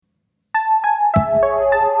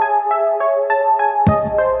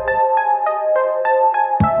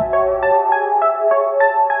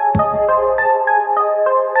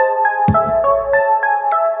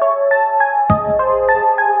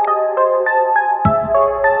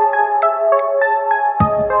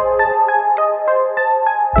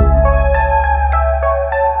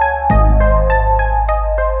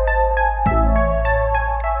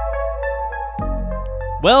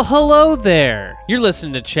Well, hello there. You're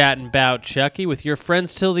listening to Chatting About Chucky with your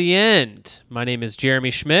friends till the end. My name is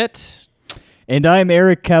Jeremy Schmidt. And I'm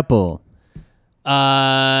Eric Keppel.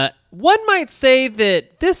 One might say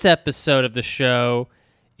that this episode of the show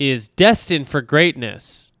is destined for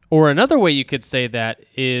greatness. Or another way you could say that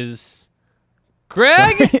is...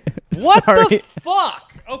 Greg? What the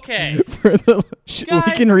fuck? Okay. We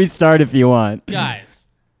can restart if you want. Guys.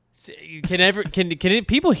 Can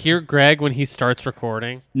people hear Greg when he starts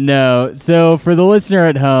recording? No. So for the listener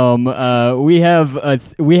at home, we have a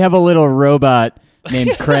little robot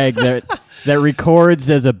named Craig that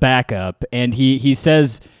records as a backup, and he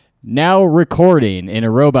says now recording in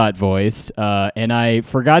a robot voice, and I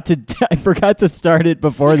forgot to start it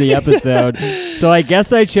before the episode, so I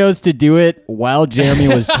guess I chose to do it while Jeremy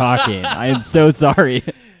was talking. I am so sorry.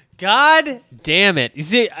 God damn it! You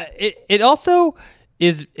see, it also.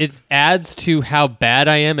 It adds to how bad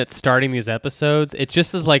I am at starting these episodes. It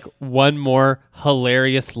just is like one more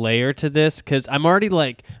hilarious layer to this because I'm already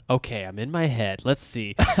like, okay, I'm in my head. Let's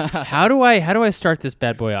see, how do I start this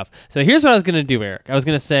bad boy off? So here's what I was gonna do, Eric. I was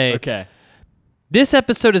gonna say, okay, this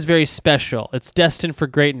episode is very special. It's destined for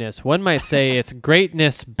greatness. One might say it's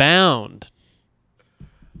greatness bound.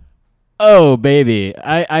 Oh baby,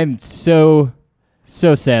 I'm so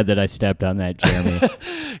sad that I stepped on that, Jeremy.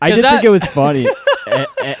 I did think it was funny.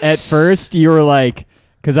 At first, you were like,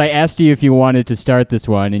 because I asked you if you wanted to start this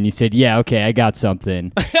one, and you said, yeah, okay, I got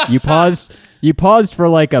something. You paused for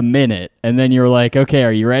like a minute, and then you were like, okay,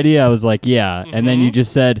 are you ready? I was like, yeah. Mm-hmm. And then you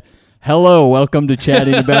just said, hello, welcome to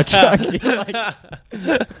Chatting About Chucky. But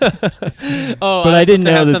I didn't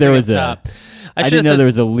know that there was I didn't know there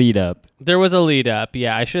was a lead up. There was a lead up,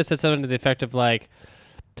 yeah. I should have said something to the effect of like,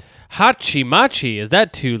 Hachi Machi, is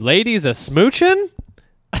that two ladies a smooching?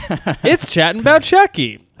 It's Chatting About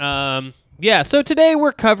Chucky. Yeah, so today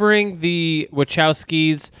we're covering the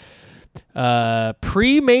Wachowskis'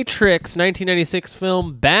 pre-Matrix 1996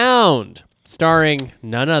 film Bound, starring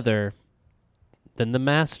none other than the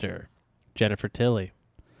master, Jennifer Tilly.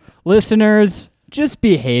 Listeners, just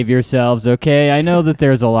behave yourselves, okay? I know that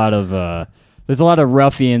there's a lot of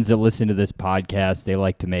ruffians that listen to this podcast. They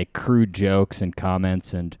like to make crude jokes and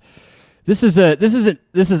comments, and this is art.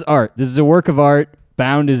 This is a work of art.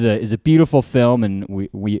 Bound is a beautiful film, and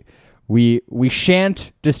we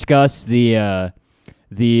shan't discuss the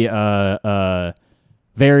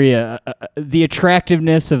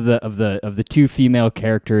attractiveness of the two female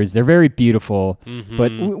characters. They're very beautiful,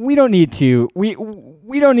 but we don't need to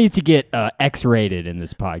get X-rated in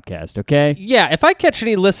this podcast, okay? Yeah, if I catch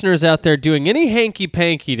any listeners out there doing any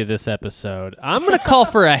hanky-panky to this episode, I'm going to call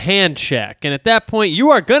for a hand check, and at that point, you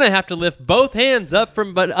are going to have to lift both hands up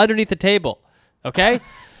from underneath the table, okay?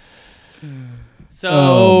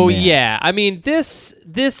 So, yeah, I mean, this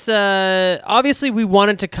obviously we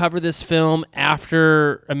wanted to cover this film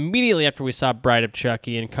immediately after we saw Bride of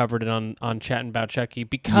Chucky and covered it on Chatting About Chucky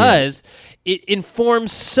because it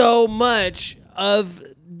informs so much of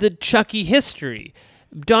the Chucky history.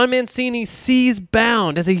 Don Mancini sees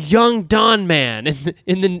Bound as a young Don man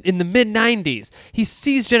in the mid-90s. He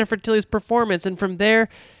sees Jennifer Tilly's performance and from there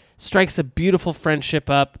strikes a beautiful friendship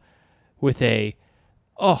up with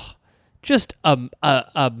just a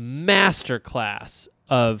masterclass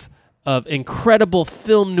of incredible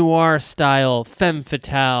film noir style femme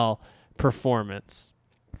fatale performance.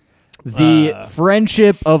 The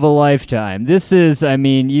friendship of a lifetime. This is, I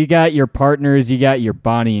mean, you got your partners, you got your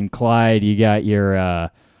Bonnie and Clyde, you got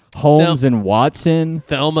your Holmes and Watson,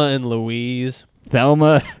 Thelma and Louise.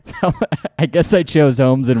 Thelma, I guess I chose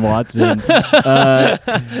Holmes and Watson.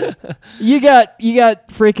 You got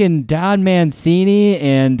freaking Don Mancini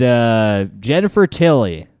and Jennifer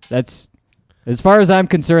Tilly. That's, as far as I'm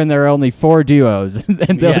concerned, there are only 4 duos,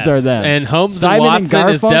 and those are them. And Holmes Simon and Watson and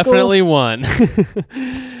is definitely one.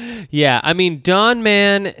 Yeah, I mean Don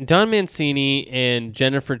Mancini and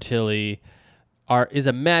Jennifer Tilly is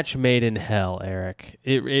a match made in hell, Eric.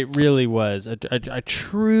 It really was a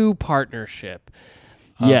true partnership.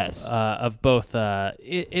 Of both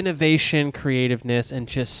innovation, creativeness, and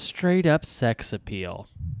just straight up sex appeal.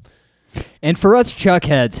 And for us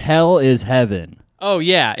Chuckheads, hell is heaven. Oh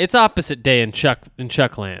yeah, it's opposite day in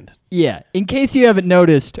Chuckland. Yeah, in case you haven't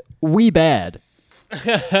noticed, we bad.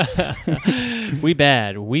 We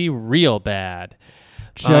bad. We real bad.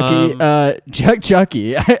 Chucky,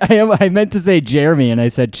 Chucky. I meant to say Jeremy, and I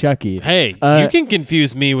said Chucky. Hey, you can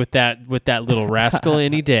confuse me with that little rascal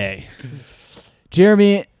any day.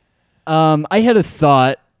 Jeremy, I had a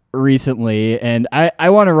thought recently, and I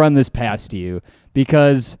want to run this past you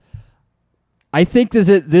because I think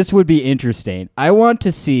this would be interesting. I want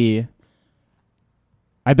to see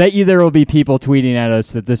I bet you there will be people tweeting at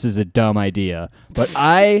us that this is a dumb idea, but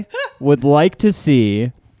I would like to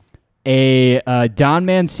see a Don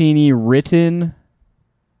Mancini written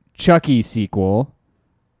Chucky sequel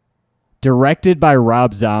directed by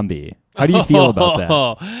Rob Zombie. How do you feel about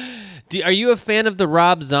that? Are you a fan of the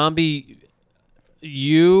Rob Zombie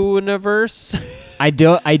universe? I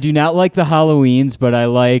do not like the Halloweens, but I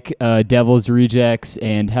like Devil's Rejects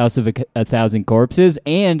and House of a Thousand Corpses,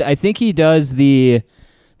 and I think he does the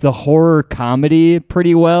horror comedy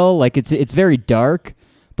pretty well. Like it's very dark,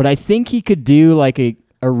 but I think he could do like a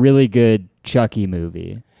really good Chucky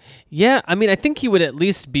movie. Yeah, I mean, I think he would at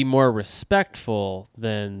least be more respectful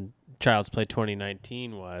than Child's Play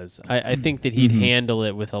 2019 was. I think that he'd handle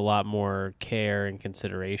it with a lot more care and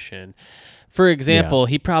consideration. For example,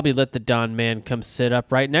 he probably let the Don Man come sit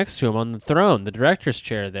up right next to him on the throne, the director's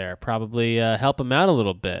chair there, probably help him out a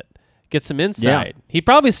little bit, get some insight. Yeah. He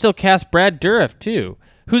probably still cast Brad Dourif, too.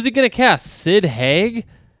 Who's he going to cast? Sid Haig?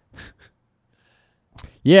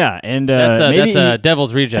 Yeah, and that's a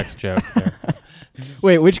Devil's Rejects joke there.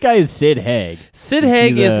 Wait, which guy is Sid Haig? Sid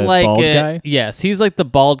Haig is like bald guy? Yes, he's like the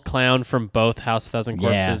bald clown from both House of a Thousand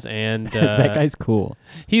Corpses and that guy's cool.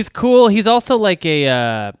 He's cool. He's also like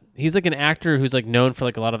he's like an actor who's like known for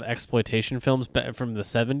like a lot of exploitation films from the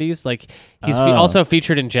 70s. Like he's also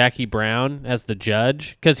featured in Jackie Brown as the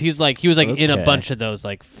judge because he was like in a bunch of those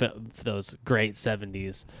like those great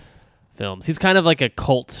 70s films. He's kind of like a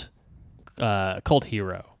cult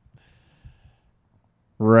hero.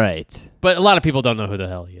 Right. But a lot of people don't know who the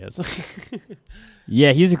hell he is.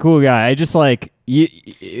 Yeah, he's a cool guy. I just like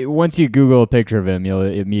once you Google a picture of him, you'll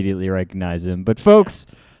immediately recognize him. But folks,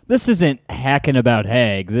 this isn't hacking about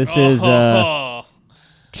Haig. This is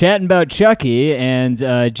chatting about Chucky. And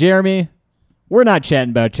Jeremy, we're not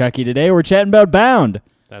chatting about Chucky today. We're chatting about Bound.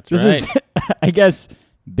 That's this right. Is, I guess,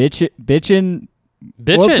 bitchin'.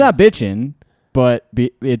 Well, it's not bitchin', but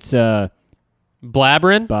it's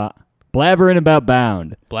blabbering. Blabbering about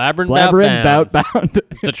Bound. Blabbering about Bound.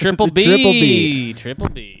 The Triple B. Triple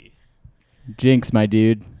B. Jinx, my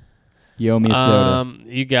dude. You owe me a soda.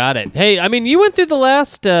 You got it. Hey, I mean, you went through the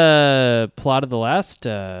last plot of the last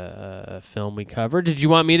film we covered. Did you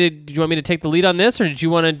want me to take the lead on this, or did you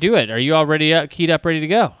want to do it? Are you already keyed up, ready to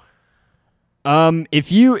go?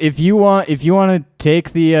 If you want to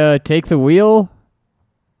take the wheel,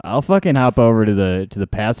 I'll fucking hop over to the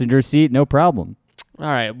passenger seat, no problem. All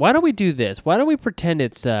right, why don't we do this? Why don't we pretend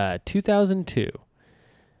it's 2002?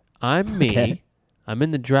 I'm me. Okay. I'm in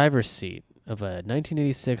the driver's seat of a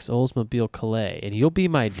 1986 Oldsmobile Calais, and you'll be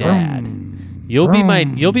my dad. You'll be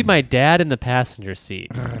my dad in the passenger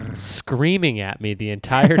seat, screaming at me the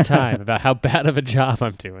entire time about how bad of a job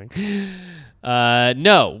I'm doing.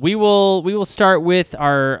 No, we will start with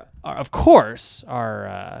our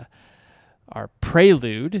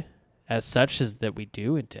prelude, as such as that we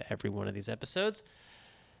do into every one of these episodes.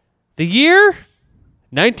 The year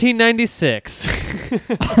 1996.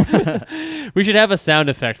 We should have a sound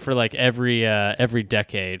effect for like every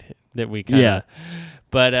decade that we kind of. Yeah.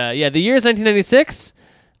 But the year is 1996.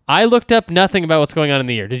 I looked up nothing about what's going on in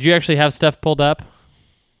the year. Did you actually have stuff pulled up?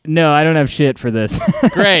 No, I don't have shit for this.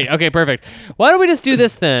 Great. Okay, perfect. Why don't we just do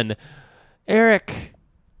this then? Eric,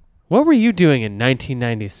 what were you doing in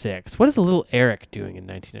 1996? What is a little Eric doing in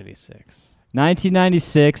 1996?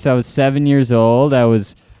 1996, I was 7 years old. I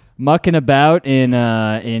was mucking about in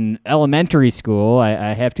elementary school.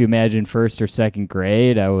 I have to imagine first or second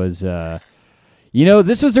grade. I was,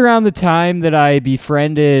 this was around the time that I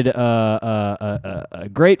befriended a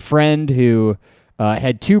great friend who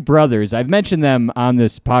had two brothers. I've mentioned them on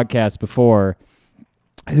this podcast before,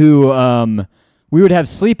 who we would have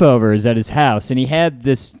sleepovers at his house, and he had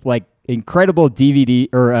this like incredible DVD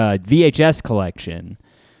or VHS collection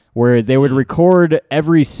where they would record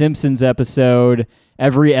every Simpsons episode,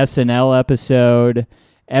 every SNL episode,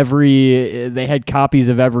 they had copies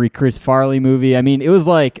of every Chris Farley movie. I mean, it was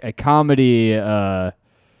like a comedy.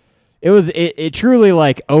 It truly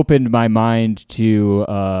like opened my mind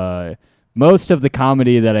to most of the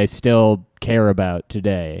comedy that I still care about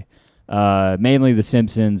today. Mainly The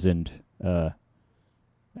Simpsons and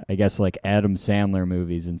I guess like Adam Sandler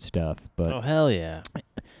movies and stuff. But oh hell yeah,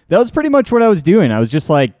 that was pretty much what I was doing. I was just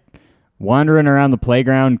like wandering around the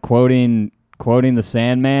playground quoting the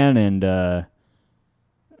Sandman and I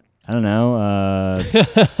don't know,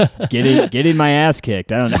 getting my ass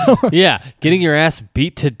kicked. I don't know. Yeah, getting your ass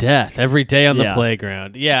beat to death every day on the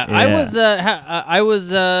playground. Yeah, I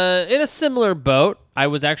was in a similar boat. I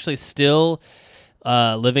was actually still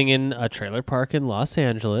living in a trailer park in Los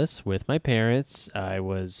Angeles with my parents. I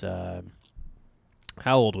was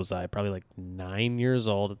how old was I? Probably like 9 years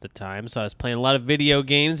old at the time. So I was playing a lot of video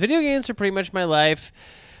games. Video games were pretty much my life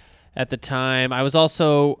at the time. I was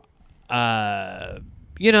also, like,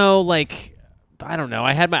 I don't know.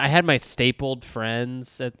 I had my stapled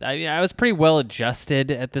friends. I was pretty well adjusted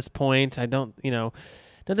at this point. I don't,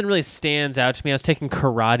 nothing really stands out to me. I was taking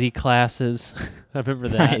karate classes. I remember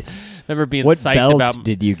that. Nice. I remember being what psyched belt about.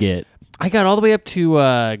 did you get? I got all the way up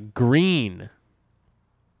to green.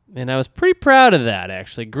 And I was pretty proud of that,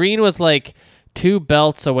 actually. Green was like 2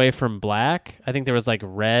 belts away from black. I think there was like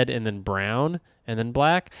red and then brown and then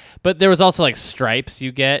black. But there was also like stripes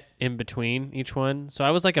you get in between each one. So I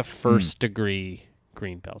was like a first degree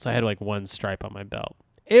green belt. So I had like 1 stripe on my belt.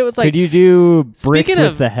 It was like... Could you do bricks Speaking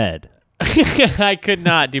with of- the head? I could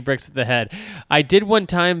not do bricks with the head. I did one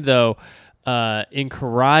time, though, in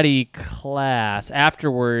karate class.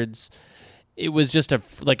 Afterwards... It was just a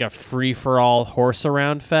free-for-all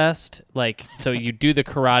horse-around fest. Like, so you do the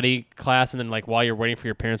karate class, and then, like, while you're waiting for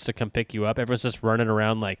your parents to come pick you up, everyone's just running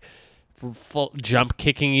around, like, full jump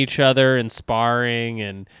kicking each other and sparring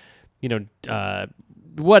and,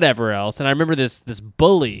 whatever else. And I remember this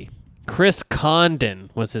bully, Chris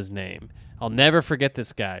Condon was his name. I'll never forget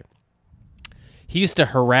this guy. He used to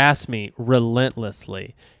harass me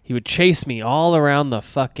relentlessly. He would chase me all around the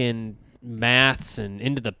fucking mats and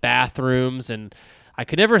into the bathrooms, and I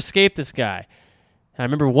could never escape this guy. And I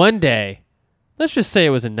remember one day, let's just say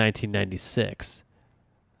it was in 1996,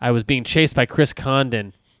 I was being chased by Chris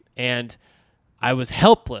Condon, and I was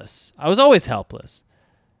helpless. I was always helpless.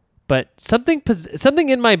 But something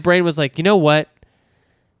in my brain was like, you know what?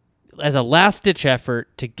 As a last-ditch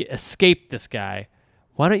effort to escape this guy,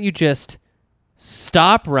 why don't you just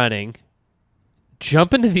stop running,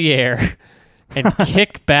 jump into the air, and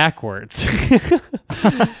kick backwards.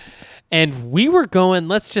 And we were going,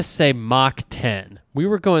 let's just say Mach 10. We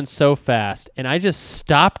were going so fast, and I just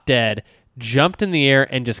stopped dead, jumped in the air,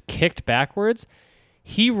 and just kicked backwards.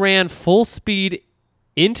 He ran full speed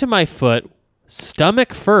into my foot,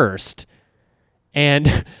 stomach first,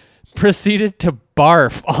 and proceeded to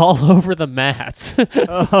barf all over the mats.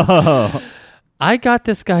 Oh. I got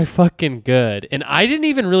this guy fucking good, and I didn't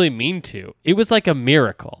even really mean to. It was like a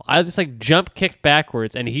miracle. I just like jump kicked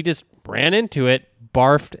backwards, and he just ran into it,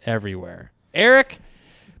 barfed everywhere. Eric,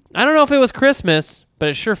 I don't know if it was Christmas, but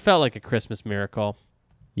it sure felt like a Christmas miracle.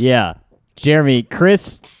 Yeah. Jeremy,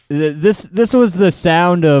 Chris, this was the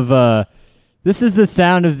sound of this is the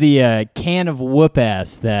sound of the can of whoop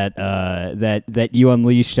ass that you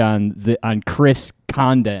unleashed on Chris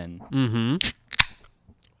Condon. Mm-hmm.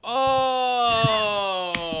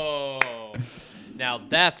 Oh, now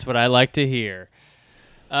that's what I like to hear.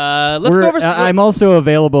 Let's go over. I'm also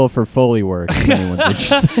available for Foley work if anyone's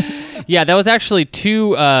interested. Yeah, that was actually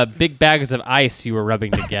 2 big bags of ice you were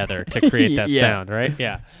rubbing together to create that Yeah. sound, right?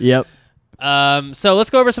 Yeah. Yep. So let's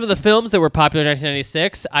go over some of the films that were popular in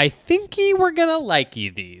 1996. I think we're gonna like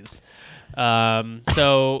these.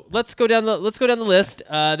 So let's go down the list.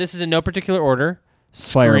 This is in no particular order.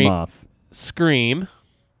 Fire 'em off. Scream.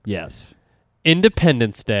 Yes.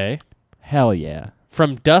 Independence Day. Hell yeah.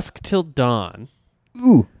 From Dusk Till Dawn.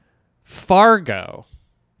 Ooh. Fargo.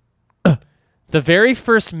 The very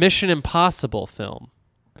first Mission Impossible film.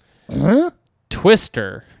 Huh?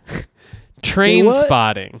 Twister. Train what?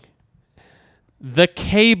 Spotting. The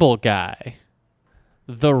Cable Guy.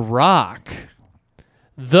 The Rock.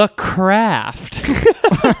 The Craft.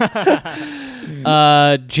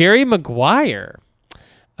 Jerry Maguire.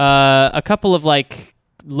 A couple of like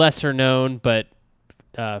lesser known but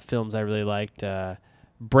films I really liked.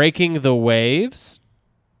 Breaking the Waves.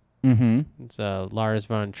 Mm-hmm. It's Lars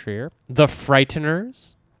von Trier. The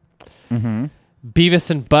Frighteners. Mm-hmm.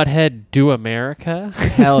 Beavis and Butthead Do America.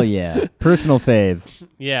 Hell yeah. Personal fave.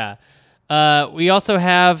 Yeah. We also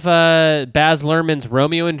have Baz Luhrmann's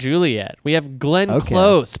Romeo and Juliet. We have Glenn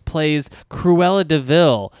Close plays Cruella de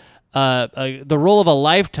Vil, the role of a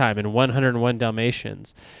lifetime in 101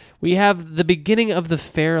 Dalmatians. We have the beginning of the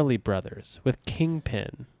Farrelly Brothers with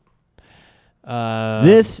Kingpin.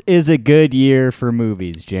 This is a good year for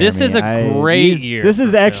movies, Jeremy. This is a great year. This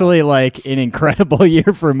is for actually film. like an incredible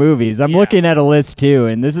year for movies. I'm looking at a list too,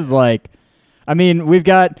 and this is like, I mean, we've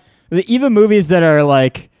got even movies that are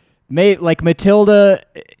like Matilda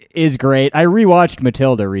is great. I rewatched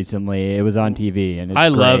Matilda recently. It was on TV, and it's I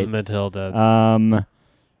great. love Matilda.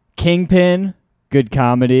 Kingpin, good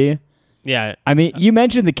comedy. Yeah. I mean, you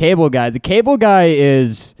mentioned The Cable Guy. The Cable Guy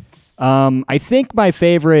is, I think, my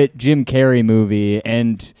favorite Jim Carrey movie,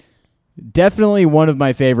 and definitely one of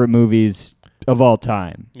my favorite movies of all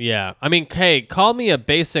time. Yeah. I mean, hey, call me a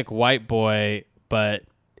basic white boy, but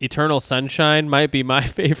Eternal Sunshine might be my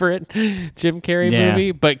favorite Jim Carrey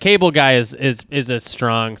movie, but Cable Guy is a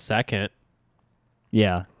strong second.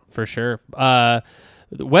 Yeah, for sure.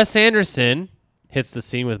 Wes Anderson hits the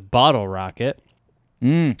scene with Bottle Rocket.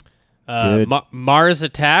 Mars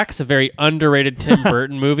Attacks, a very underrated Tim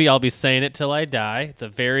Burton movie. I'll be saying it till I die. It's a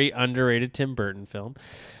very underrated Tim Burton film.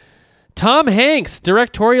 Tom Hanks'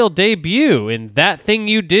 directorial debut in That Thing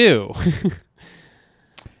You Do.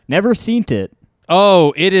 Never seen it.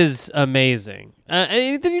 Oh, it is amazing.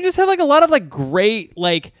 And then you just have like a lot of like great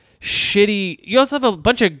like shitty. You also have a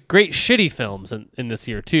bunch of great shitty films in this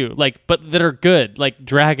year too, like but that are good, like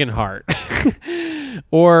Dragonheart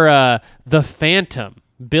or The Phantom.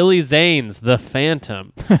 Billy Zane's The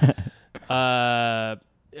Phantom.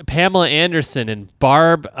 Pamela Anderson and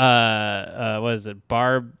Barb. What is it?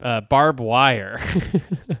 Barb Wire.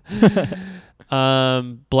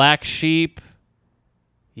 Black Sheep.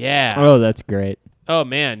 Yeah. Oh, that's great. Oh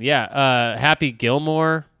man, yeah. Happy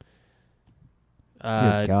Gilmore.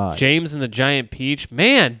 Dear God. James and the Giant Peach.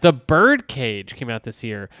 Man, The Birdcage came out this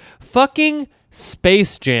year. Fucking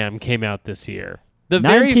Space Jam came out this year.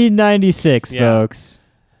 1996, folks.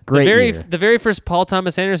 Great year. The very first Paul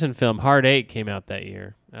Thomas Anderson film, Hard Eight, came out that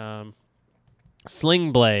year.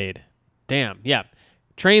 Sling Blade. Damn, yeah.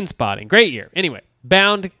 Trainspotting. Great year. Anyway,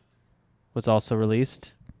 Bound was also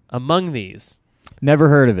released. Among these. Never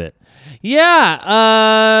heard of it.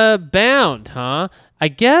 Yeah, Bound, huh? I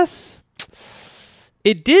guess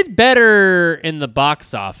it did better in the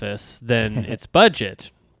box office than its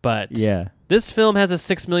budget, but yeah. This film has a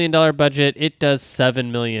 $6 million budget. It does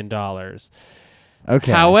 $7 million.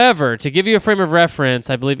 Okay. However, to give you a frame of reference,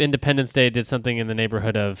 I believe Independence Day did something in the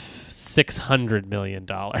neighborhood of $600 million.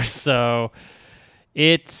 So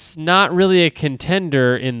it's not really a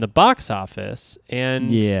contender in the box office.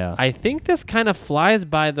 And I think this kind of flies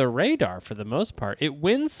by the radar for the most part. It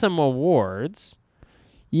wins some awards.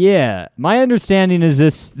 Yeah. My understanding is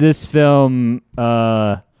this film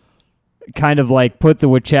kind of like put the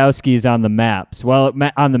Wachowskis on the maps. While it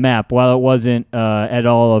wasn't at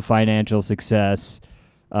all a financial success,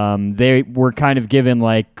 they were kind of given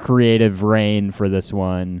like creative reign for this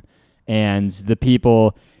one. And the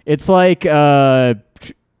people... It's like, I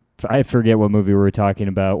forget what movie we were talking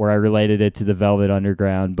about where I related it to the Velvet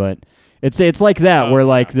Underground, but it's like that where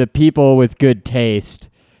like the people with good taste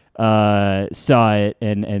saw it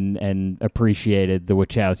and appreciated the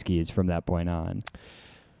Wachowskis from that point on.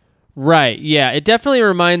 Right. Yeah. It definitely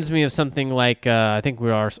reminds me of something like I think we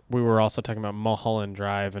were also talking about Mulholland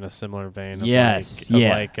Drive in a similar vein. This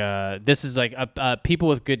is like people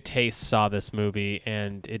with good taste saw this movie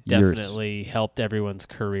and it definitely helped everyone's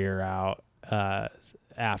career out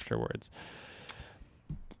afterwards.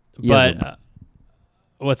 But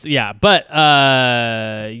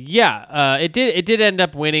it did end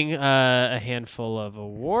up winning a handful of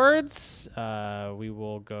awards. We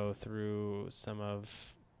will go through some of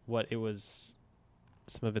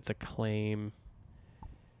its acclaim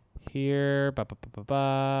here.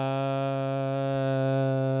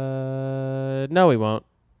 No, we won't.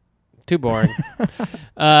 Too boring.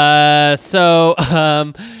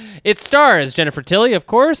 It stars Jennifer Tilly, of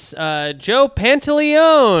course, Joe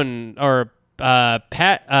Pantoliano, or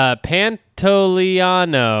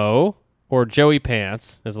Pantoliano, or Joey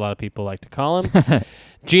Pants, as a lot of people like to call him.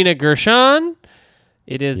 Gina Gershon.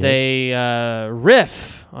 It is a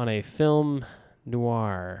riff on a film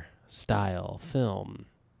noir style film.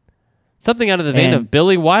 Something out of the vein of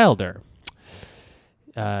Billy Wilder.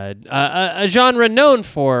 A genre known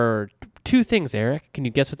for two things, Eric. Can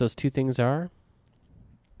you guess what those two things are?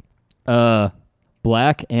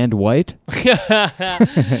 Black and white?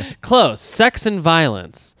 Close. Sex and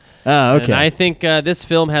violence. Oh, okay. And I think this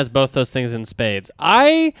film has both those things in spades.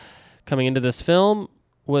 Coming into this film,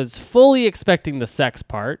 was fully expecting the sex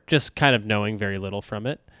part, just kind of knowing very little from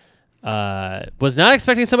it. Was not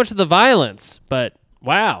expecting so much of the violence, but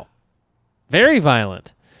wow. Very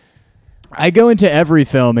violent. I go into every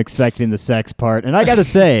film expecting the sex part, and I gotta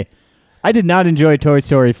say, I did not enjoy Toy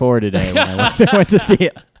Story 4 today when I went to see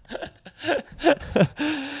it.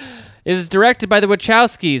 It is directed by the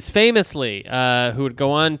Wachowskis, famously, who would go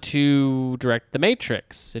on to direct The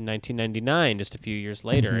Matrix in 1999, just a few years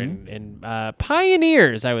later, and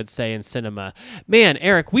pioneers, I would say, in cinema. Man,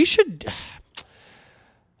 Eric,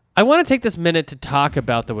 I want to take this minute to talk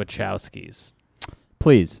about the Wachowskis.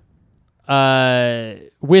 Please.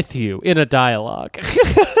 With you in a dialogue.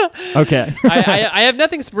 Okay. I have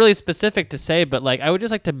nothing really specific to say, but like I would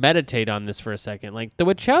just like to meditate on this for a second. Like the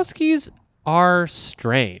Wachowskis are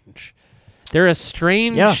strange. They're a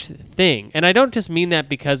strange thing. And I don't just mean that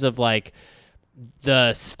because of like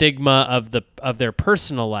the stigma of their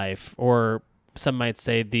personal life, or some might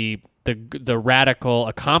say the radical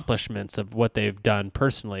accomplishments of what they've done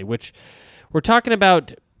personally, which we're talking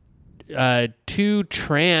about two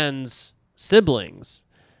trans siblings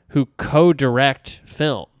who co-direct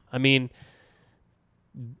film. I mean,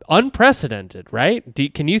 unprecedented, right?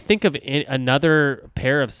 Can you think of another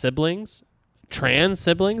pair of siblings, trans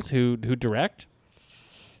siblings, who direct?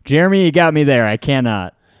 Jeremy, you got me there. I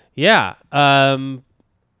cannot. Yeah.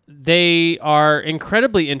 They are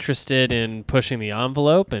incredibly interested in pushing the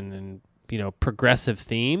envelope and progressive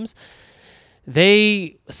themes.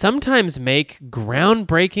 They sometimes make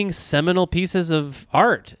groundbreaking, seminal pieces of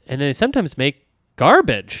art, and they sometimes make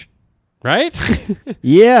garbage, right?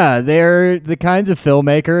 Yeah, they're the kinds of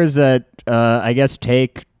filmmakers that I guess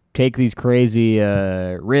take these crazy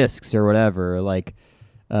risks or whatever. Like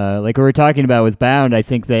we were talking about with Bound, I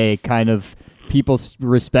think they kind of people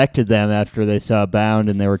respected them after they saw Bound,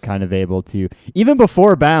 and they were kind of able to. Even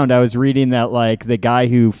before Bound, I was reading that like the guy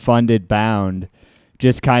who funded Bound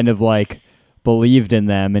just kind of like believed in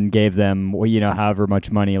them and gave them however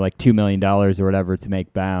much money, like $2 million or whatever, to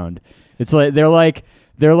make Bound. It's like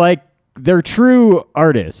they're true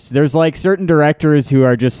artists. There's like certain directors who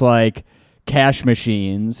are just like cash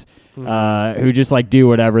machines, who just like do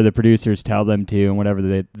whatever the producers tell them to and whatever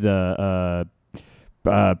the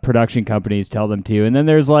production companies tell them to. And then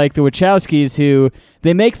there's like the Wachowskis, who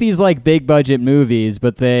they make these like big budget movies,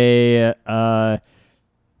 but they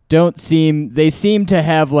seem to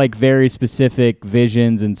have like very specific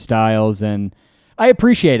visions and styles, and I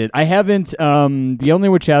appreciate it. I haven't the only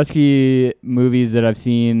Wachowski movies that I've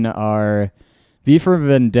seen are V for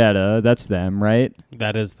Vendetta, that's them, right?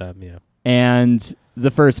 That is them, yeah. And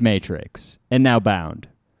the first Matrix, and now Bound.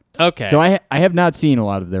 Okay. So I have not seen a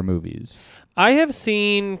lot of their movies. I have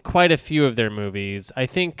seen quite a few of their movies. I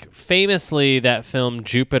think famously that film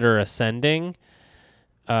Jupiter Ascending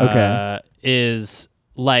is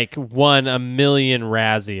like won a million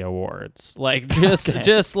Razzie Awards. Like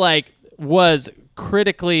just like was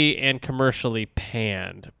critically and commercially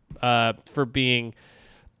panned for being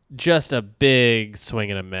just a big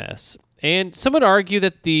swing and a miss. And some would argue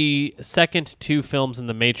that the second two films in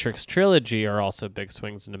the Matrix trilogy are also big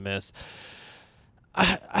swings and a miss.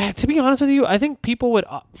 To be honest with you, I think people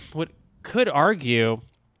could argue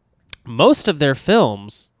most of their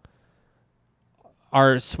films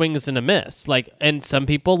are swings and a miss. Like, and some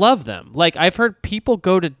people love them. Like, I've heard people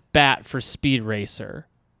go to bat for Speed Racer.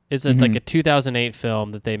 Is it like a 2008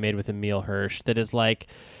 film that they made with Emile Hirsch that is like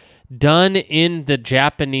done in the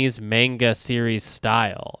Japanese manga series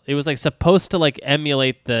style? It was like supposed to like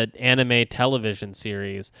emulate the anime television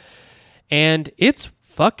series, and it's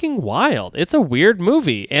fucking wild. It's a weird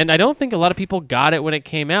movie, and I don't think a lot of people got it when it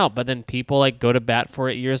came out, but then people like go to bat for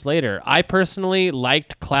it years later. I personally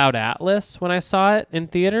liked Cloud Atlas when I saw it in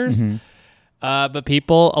theaters. But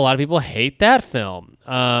a lot of people hate that film.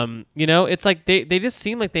 It's like they just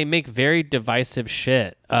seem like they make very divisive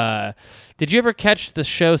shit. Did you ever catch the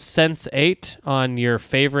show Sense8 on your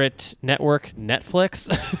favorite network, Netflix?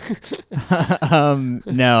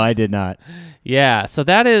 No, I did not. Yeah, so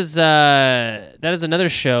that is another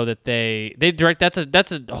show that they direct.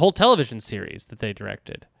 That's a whole television series that they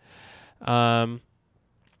directed.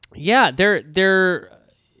 Yeah,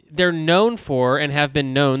 they're known for, and have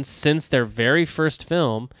been known since their very first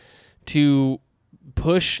film, to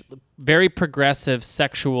push very progressive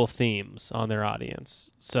sexual themes on their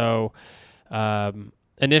audience. So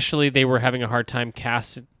initially they were having a hard time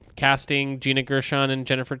casting Gina Gershon and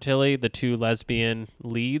Jennifer Tilly, the two lesbian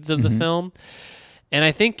leads of the film. And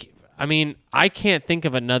I can't think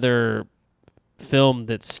of another film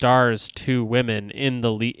that stars two women in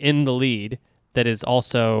the lead that is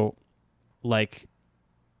also like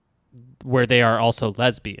where they are also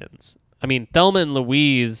lesbians. I mean, Thelma and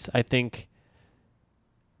Louise, I think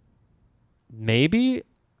maybe.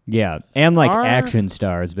 Yeah, and like action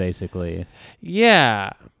stars, basically.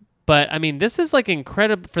 Yeah, but I mean, this is like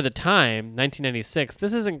incredible for the time, 1996.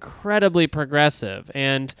 This is incredibly progressive,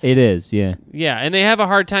 and it is, yeah. Yeah, and they have a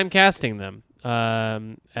hard time casting them,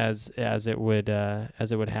 as it would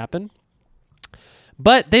happen.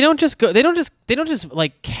 But they don't just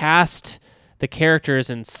like cast the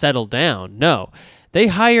characters and settle down. No, they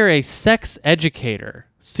hire a sex educator,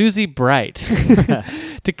 Susie Bright,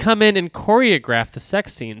 to come in and choreograph the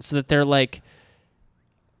sex scenes so that they're like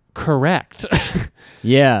correct.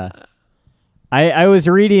 Yeah. I was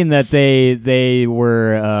reading that they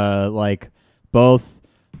were like both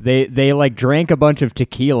they like drank a bunch of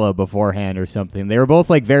tequila beforehand or something. They were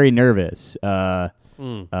both like very nervous. Tilly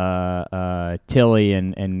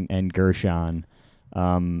and Gershon.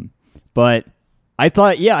 But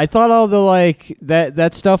I thought all the like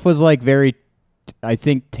that stuff was like very, I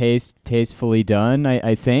think tastefully done.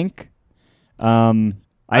 I think. I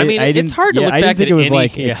mean, it's hard to look I back didn't think at it was any,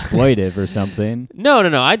 like exploitive or something. No.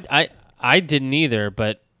 I didn't either,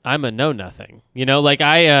 but I'm a know nothing. You know, like when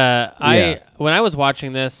I was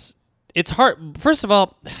watching this, it's hard. First of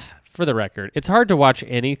all, for the record, it's hard to watch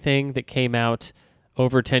anything that came out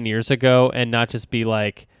over 10 years ago and not just be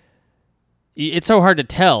like, it's so hard to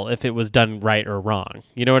tell if it was done right or wrong.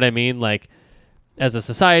 You know what I mean? Like, as a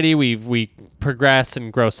society, we progress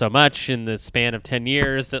and grow so much in the span of 10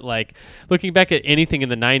 years that, like, looking back at anything in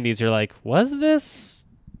the 90s, you're like, was this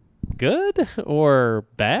good or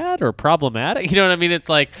bad or problematic? You know what I mean? It's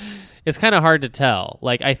like, it's kind of hard to tell.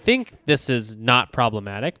 Like, I think this is not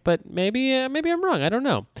problematic, but maybe I'm wrong. I don't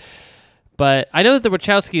know. But I know that the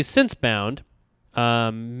Wachowskis, since Bound,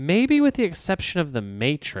 maybe with the exception of The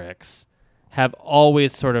Matrix, have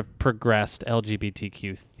always sort of progressed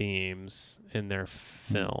LGBTQ themes in their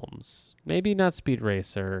films. Maybe not Speed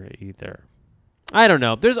Racer either. I don't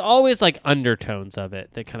know. There's always like undertones of it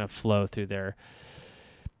that kind of flow through their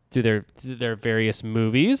various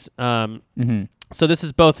movies. So this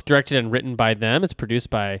is both directed and written by them. It's produced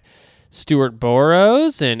by Stuart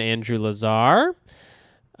Burrows and Andrew Lazar.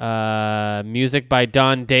 Music by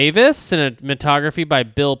Don Davis, cinematography by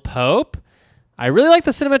Bill Pope. I really like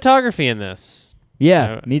the cinematography in this.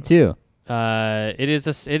 Yeah, me too. It is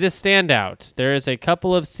standout. There is a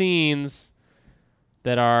couple of scenes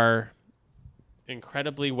that are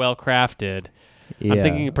incredibly well crafted. Yeah. I'm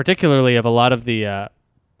thinking particularly of a lot of the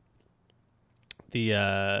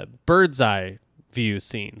bird's eye view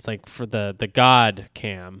scenes, like for the God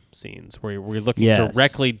cam scenes where we're looking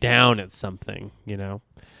directly down at something, you know,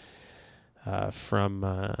 from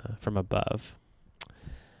above.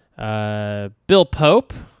 Bill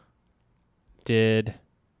Pope did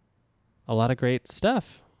a lot of great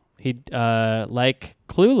stuff. He like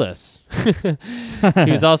Clueless.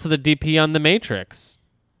 He was also the DP on The Matrix.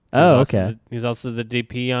 Okay. He's also the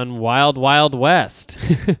DP on Wild Wild West.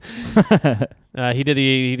 He did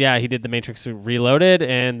The Matrix Reloaded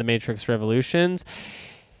and The Matrix Revolutions.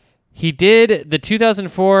 He did the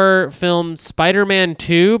 2004 film Spider-Man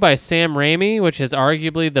 2 by Sam Raimi, which is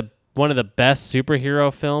arguably one of the best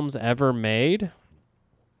superhero films ever made.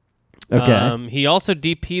 Okay. He also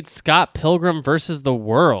DP'd Scott Pilgrim versus the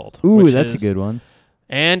World. Ooh, that's a good one.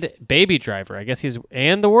 And Baby Driver. I guess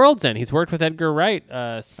and The World's End. He's worked with Edgar Wright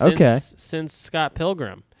since Scott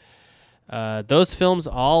Pilgrim. Those films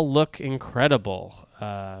all look incredible.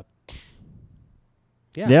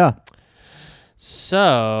 Yeah.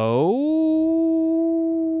 So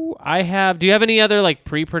do you have any other like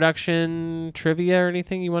pre-production trivia or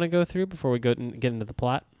anything you want to go through before we get into the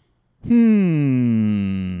plot?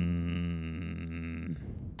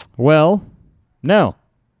 Well, no,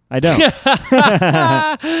 I don't.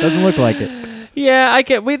 Doesn't look like it. Yeah, I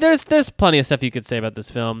get. There's plenty of stuff you could say about this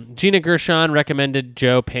film. Gina Gershon recommended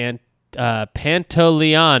Joe Pantoliano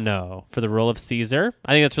for the role of Caesar.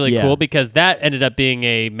 I think that's really cool because that ended up being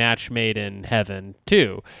a match made in heaven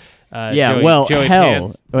too. Joey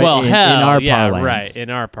Pants. Well, in our parlance. Right, in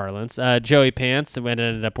our parlance. Joey Pants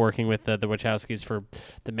ended up working with the Wachowskis for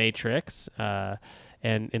The Matrix,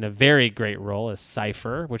 and in a very great role as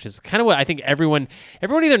Cypher, which is kind of what I think everyone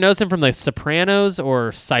either knows him from The Sopranos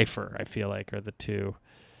or Cypher, I feel like, are the two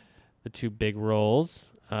big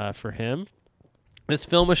roles for him. This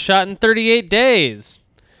film was shot in 38 days.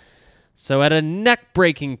 So at a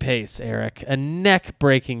neck-breaking pace, Eric, a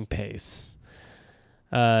neck-breaking pace.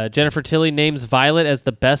 Jennifer Tilly names Violet as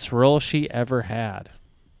the best role she ever had.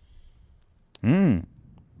 I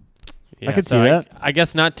could see that. I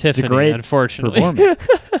guess not Tiffany, it's a great unfortunately.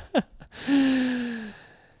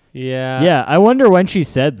 Yeah, I wonder when she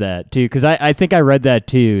said that, too, because I think I read that,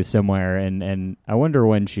 too, somewhere, and I wonder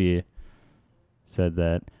when she said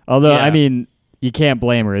that. Although, I mean, you can't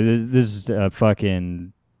blame her. This is a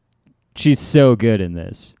fucking... She's so good in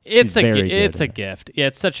this. It's a gift. Yeah,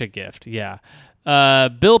 it's such a gift, yeah.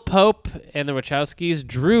 Bill Pope and the Wachowskis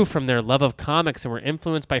drew from their love of comics and were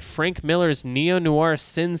influenced by Frank Miller's neo-noir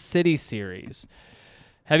Sin City series.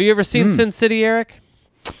 Have you ever seen Sin City, Eric?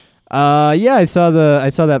 Yeah, I saw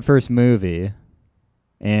that first movie,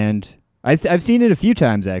 and I've seen it a few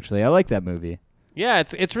times actually. I like that movie. Yeah,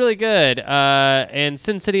 it's really good. And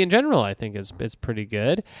Sin City in general, I think, is pretty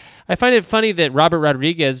good. I find it funny that Robert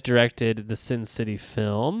Rodriguez directed the Sin City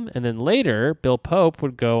film, and then later Bill Pope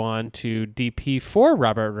would go on to DP for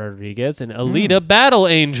Robert Rodriguez in Alita Battle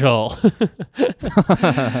Angel.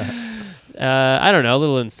 I don't know, a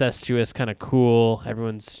little incestuous, kind of cool.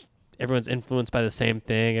 Everyone's influenced by the same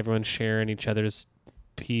thing. Everyone's sharing each other's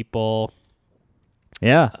people.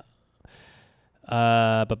 Yeah.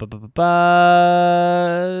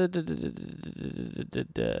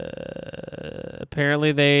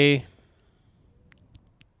 Apparently they.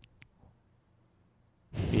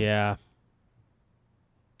 Yeah.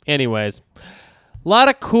 Anyways, a lot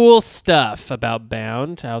of cool stuff about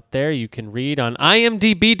Bound out there you can read on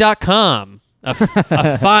imdb.com, a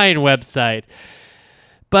fine website.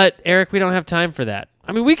 But, Eric, we don't have time for that.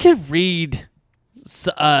 I mean, we could read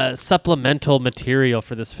supplemental material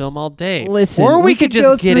for this film all day. Listen, or we could just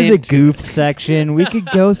go get through into the goof section. We could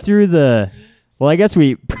go through the... Well, I guess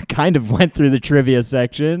we kind of went through the trivia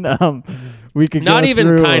section. We could not go even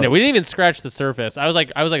through, kind of. We didn't even scratch the surface. I was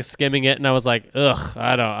like skimming it, and I was like, ugh,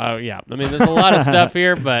 yeah. I mean, there's a lot of stuff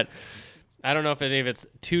here, but I don't know if any of it's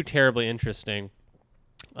too terribly interesting.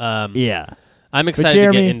 Yeah. I'm excited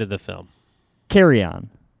Jeremy, to get into the film. Carry on.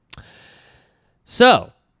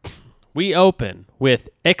 So, we open with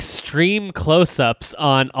extreme close-ups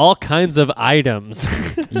on all kinds of items.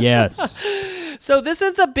 Yes. So this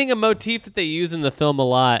ends up being a motif that they use in the film a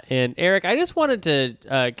lot. And Eric, I just wanted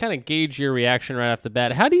to kind of gauge your reaction right off the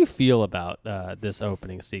bat. How do you feel about this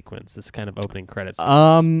opening sequence, this kind of opening credits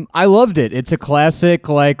sequence? I loved it. It's a classic,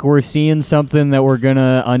 like we're seeing something that we're going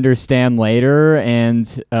to understand later,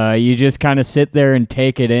 and you just kind of sit there and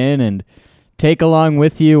take it in and take along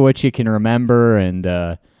with you what you can remember. And,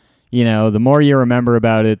 the more you remember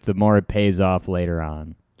about it, the more it pays off later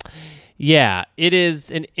on. Yeah, it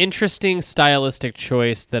is an interesting stylistic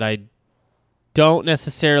choice that I don't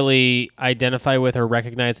necessarily identify with or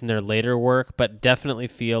recognize in their later work, but definitely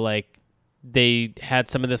feel like they had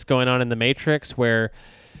some of this going on in The Matrix, where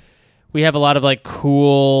we have a lot of like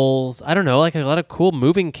cool, I don't know, like a lot of cool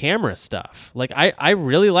moving camera stuff. Like I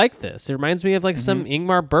really like this. It reminds me of like some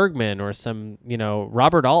Ingmar Bergman or some,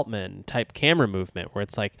 Robert Altman type camera movement where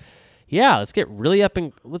it's like, yeah, let's get really up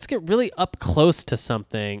close to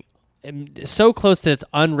something. So close that it's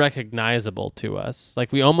unrecognizable to us.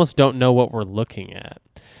 Like we almost don't know what we're looking at.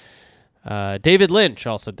 David Lynch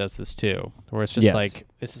also does this too, where it's just like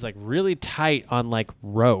this is like really tight on like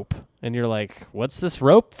rope, and you're like, what's this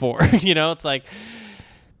rope for? It's like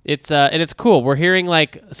and it's cool. We're hearing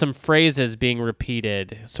like some phrases being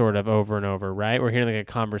repeated sort of over and over, right? We're hearing like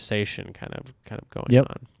a conversation kind of going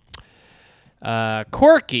on.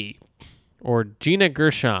 Corky, or Gina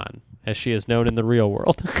Gershon, as she is known in the real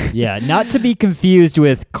world. Yeah, not to be confused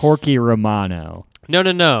with Corky Romano.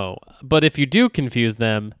 No. But if you do confuse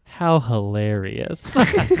them, how hilarious.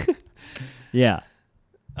 Yeah.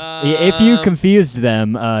 If you confused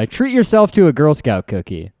them, treat yourself to a Girl Scout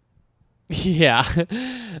cookie. Yeah.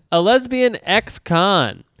 A lesbian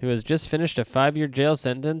ex-con who has just finished a 5-year jail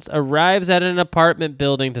sentence arrives at an apartment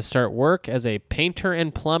building to start work as a painter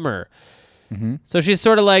and plumber. Mm-hmm. So she's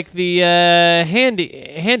sort of like the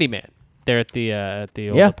handyman there at the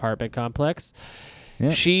old apartment complex. Yeah.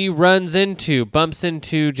 She bumps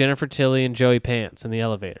into Jennifer Tilly and Joey Pants in the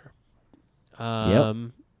elevator.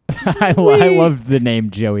 I love the name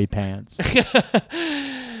Joey Pants.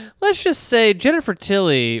 Let's just say Jennifer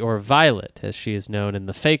Tilly, or Violet, as she is known in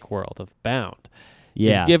the fake world of Bound,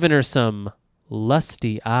 has given her some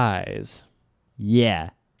lusty eyes. Yeah.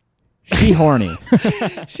 She horny.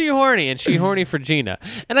 She horny for Gina.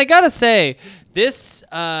 And I gotta say, this,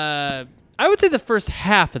 I would say the first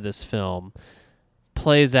half of this film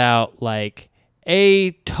plays out like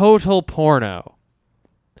a total porno.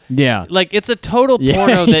 Yeah. Like, it's a total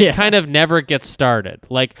porno that kind of never gets started.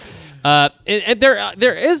 Like, and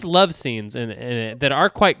there is love scenes in it that are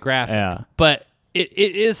quite graphic, but it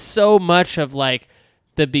is so much of like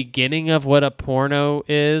the beginning of what a porno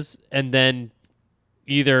is, and then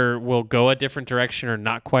either will go a different direction or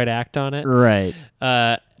not quite act on it. Right.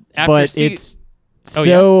 It's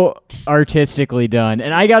artistically done.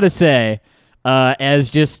 And I got to say, as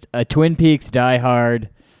just a Twin Peaks diehard,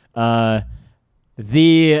 I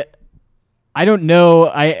don't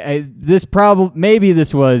know, maybe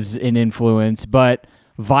this was an influence, but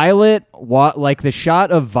Violet, like the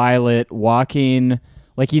shot of Violet walking,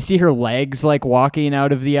 like you see her legs like walking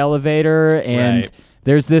out of the elevator, and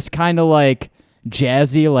there's this kind of like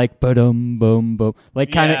jazzy, like ba-dum boom boom,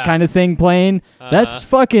 like kind of thing playing. That's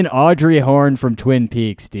fucking Audrey Horne from Twin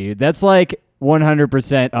Peaks, dude. That's like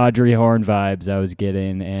 100% Audrey Horne vibes I was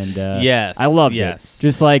getting, and I loved it.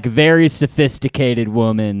 Just like very sophisticated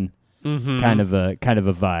woman, kind of a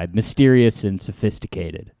vibe, mysterious and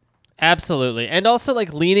sophisticated. Absolutely, and also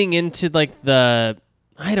like leaning into like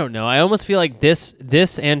I don't know. I almost feel like this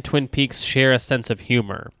and Twin Peaks share a sense of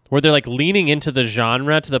humor, where they're like leaning into the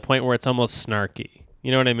genre to the point where it's almost snarky.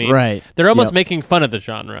 You know what I mean? Right. They're almost making fun of the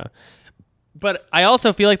genre. But I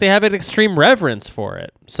also feel like they have an extreme reverence for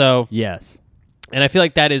it. So yes. And I feel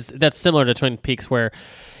like that's similar to Twin Peaks, where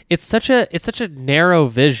it's such a narrow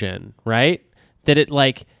vision, right? That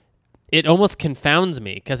it almost confounds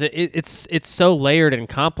me because it's so layered and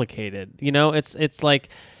complicated. It's like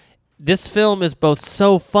this film is both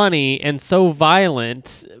so funny and so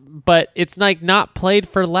violent, but it's like not played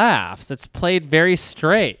for laughs. It's played very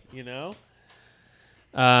straight,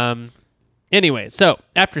 Anyway, so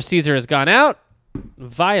after Caesar has gone out,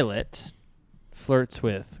 Violet flirts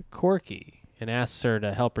with Corky and asks her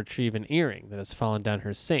to help retrieve an earring that has fallen down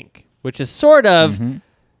her sink, which is sort of,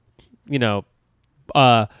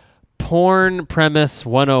 porn premise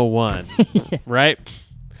 101, right?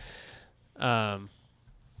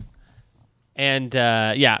 And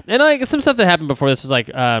like some stuff that happened before this was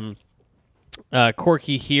like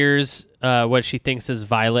Corky hears what she thinks is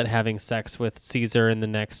Violet having sex with Caesar in the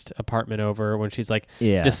next apartment over, when she's like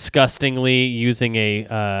disgustingly using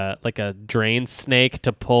a drain snake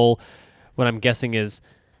to pull what I'm guessing is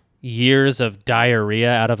years of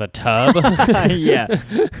diarrhea out of a tub. Yeah.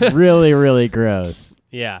 Really, really gross.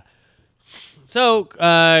 Yeah. So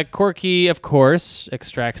Corky, of course,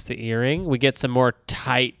 extracts the earring. We get some more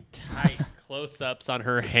tight close-ups on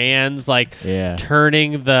her hands, like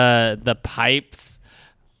turning the pipes.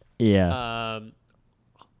 Yeah.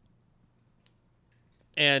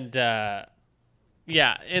 And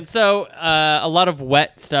so a lot of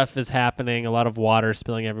wet stuff is happening, a lot of water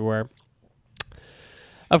spilling everywhere.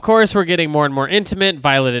 Of course, we're getting more and more intimate.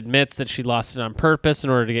 Violet admits that she lost it on purpose in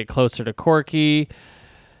order to get closer to Corky.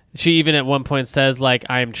 She even at one point says, like,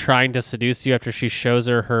 I'm trying to seduce you, after she shows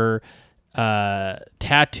her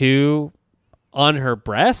tattoo on her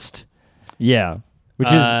breast. Yeah. Which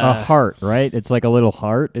is a heart, right? It's like a little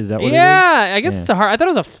heart. Is that what it is? Yeah, I guess it's a heart. I thought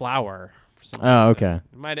it was a flower. Oh, okay.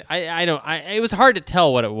 It was hard to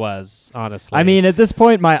tell what it was, honestly. I mean, at this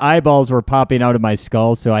point, my eyeballs were popping out of my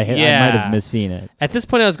skull, so I might have misseen it. At this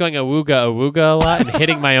point, I was going awooga a lot and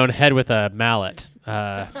hitting my own head with a mallet.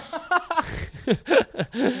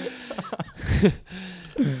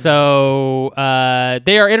 So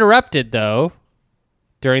they are interrupted, though,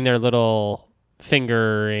 during their little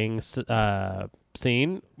fingering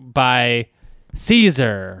scene by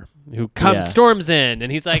Caesar, who storms in,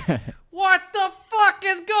 and he's like, what the fuck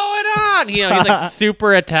is going on? He's like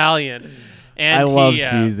super Italian. And I love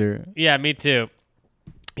Caesar. Yeah, me too.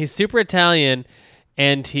 He's super Italian,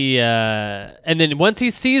 and and then once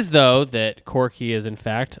he sees, though, that Corky is in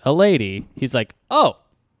fact a lady, he's like, oh,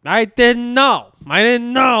 I didn't know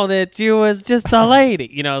that you was just a lady.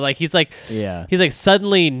 He's like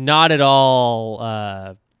suddenly not at all,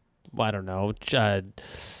 I don't know,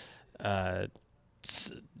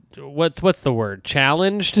 what's the word?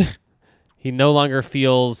 Challenged? He no longer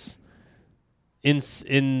feels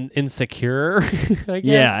insecure, I guess.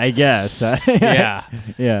 Yeah, I guess. Yeah.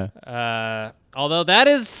 Yeah. Although that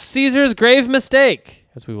is Caesar's grave mistake,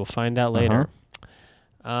 as we will find out later.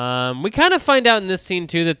 We kind of find out in this scene,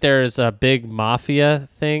 too, that there's a big mafia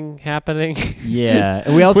thing happening. Yeah.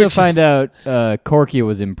 And we also find out Corky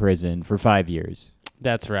was in prison for 5 years.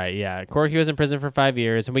 That's right, yeah. Corky was in prison for 5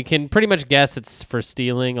 years, and we can pretty much guess it's for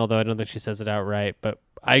stealing, although I don't think she says it outright. But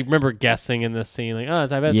I remember guessing in this scene, like, I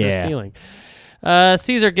bet it's for stealing.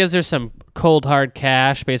 Caesar gives her some cold, hard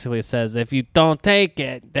cash. Basically, it says, if you don't take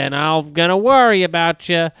it, then I'm going to worry about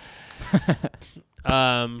you.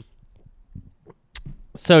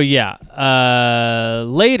 So, yeah.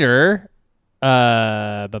 Later...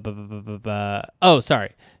 oh,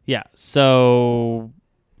 sorry. Yeah, so...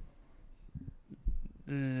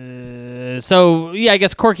 I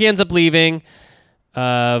guess Corky ends up leaving.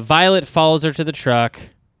 Violet follows her to the truck.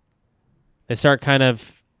 They start kind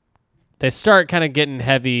of getting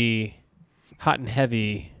hot and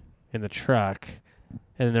heavy in the truck.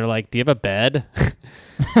 And then they're like, do you have a bed?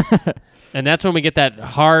 And that's when we get that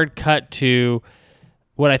hard cut to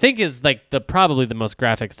what I think is like probably the most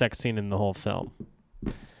graphic sex scene in the whole film.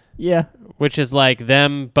 Yeah. Which is like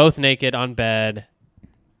them both naked on bed,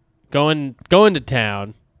 going to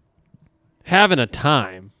town, having a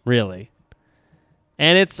time, really.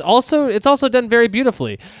 And it's also done very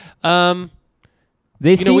beautifully.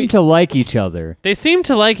 They seem to like each other. They seem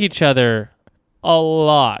to like each other a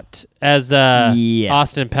lot, as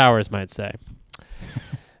Austin Powers might say.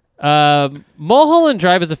 Mulholland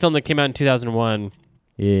Drive is a film that came out in 2001.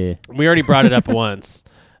 Yeah. We already brought it up once.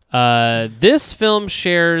 This film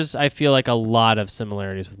shares, I feel like, a lot of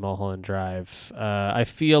similarities with Mulholland Drive. I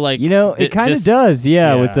feel like it kind of does,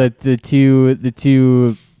 with the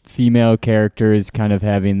two female characters kind of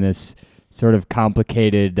having this sort of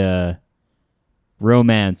complicated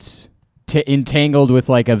romance entangled with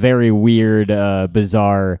like a very weird,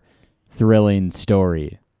 bizarre, thrilling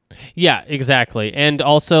story. Yeah, exactly. And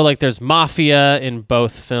also, like, there's mafia in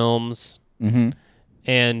both films. Mm-hmm.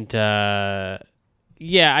 And,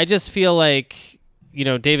 yeah, I just feel like,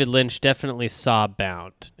 David Lynch definitely saw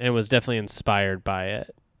Bound and was definitely inspired by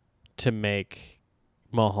it to make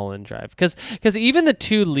Mulholland Drive. Because even the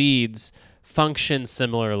two leads function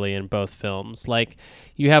similarly in both films. Like,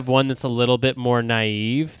 you have one that's a little bit more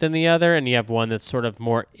naive than the other, and you have one that's sort of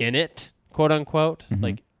more in it, quote unquote,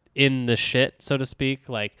 like in the shit, so to speak.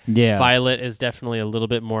 Like, Violet is definitely a little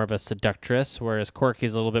bit more of a seductress, whereas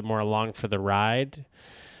Corky's a little bit more along for the ride.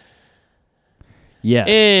 Yes.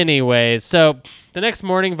 Anyways, so the next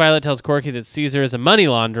morning, Violet tells Corky that Caesar is a money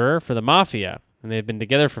launderer for the mafia, and they've been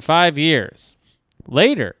together for 5 years.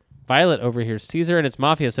 Later, Violet overhears Caesar and his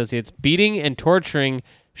mafia associates beating and torturing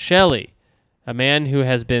Shelley, a man who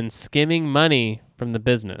has been skimming money from the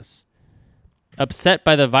business. Upset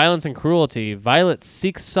by the violence and cruelty, Violet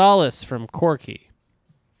seeks solace from Corky.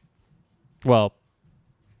 Well,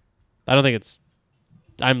 I don't think it's...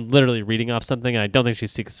 I'm literally reading off something, and I don't think she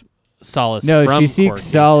seeks solace from Corky. No, she seeks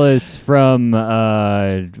solace from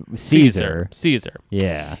Caesar. Caesar.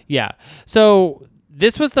 Yeah. Yeah. So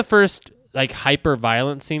this was the first hyper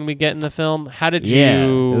violent scene we get in the film. How did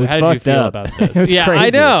you feel about this? It was crazy. I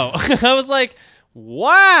know. I was like,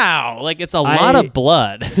 wow, like it's a lot of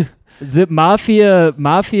blood. The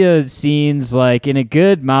mafia scenes, like in a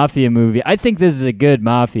good mafia movie, I think this is a good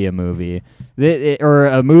mafia movie, or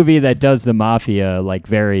a movie that does the mafia like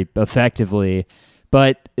very effectively.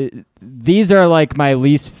 But these are like my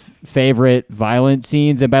least favorite violent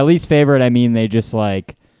scenes, and by least favorite I mean they just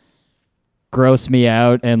like gross me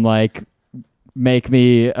out and like make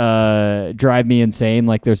me drive me insane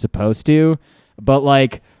like they're supposed to. But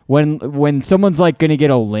like when someone's like gonna get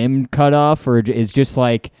a limb cut off or is just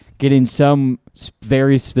like getting some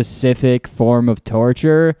very specific form of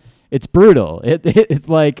torture, it's brutal. It's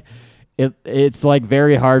like it's like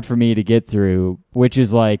very hard for me to get through, which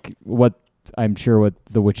is like what I'm sure what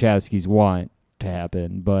the Wachowskis want to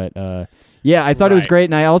happen. But yeah, I thought it was great,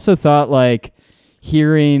 and I also thought like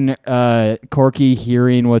hearing Corky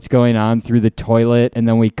hearing what's going on through the toilet, and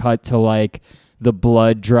then we cut to like the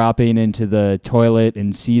blood dropping into the toilet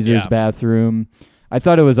in Caesar's bathroom. I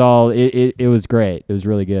thought it was all it was great. It was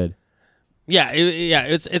really good. Yeah,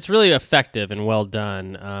 it's really effective and well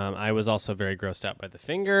done. I was also very grossed out by the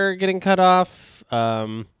finger getting cut off.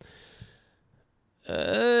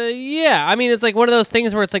 Yeah, I mean, it's like one of those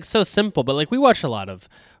things where it's like so simple, but like we watch a lot of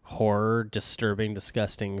horror, disturbing,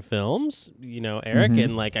 disgusting films, Eric,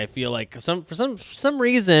 and like I feel like for some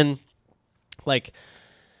reason, like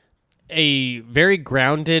a very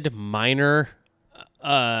grounded minor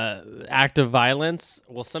act of violence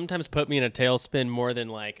will sometimes put me in a tailspin more than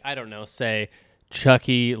like, I don't know, say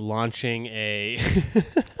Chucky launching an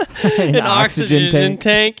oxygen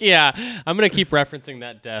tank. Yeah, I'm gonna keep referencing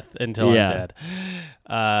that death until I'm dead.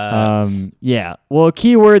 Yeah. Well, a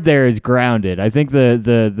key word there is grounded. I think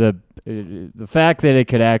the fact that it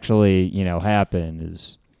could actually happen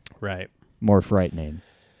is more frightening.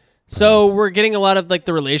 So we're getting a lot of like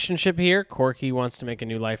the relationship here. Corky wants to make a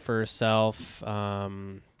new life for herself.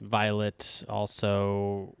 Violet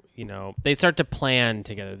also, they start to plan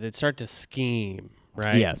together. They start to scheme,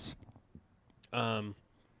 right? Yes.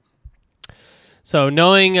 So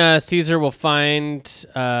knowing Caesar will find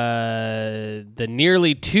the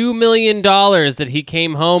nearly $2 million that he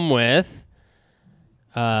came home with,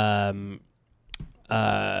 covered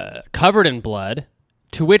in blood,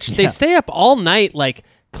 to which they stay up all night, like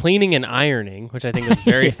cleaning and ironing, which I think is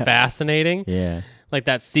very fascinating. Yeah. Like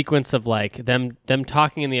that sequence of like them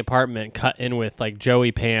talking in the apartment cut in with like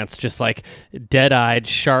Joey Pants, just like dead-eyed,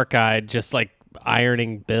 shark-eyed, just like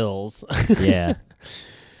ironing bills. Yeah.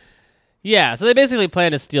 Yeah, so they basically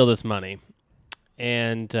plan to steal this money.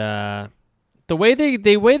 And the way they're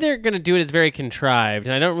going to do it is very contrived,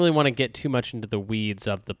 and I don't really want to get too much into the weeds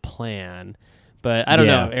of the plan. But I don't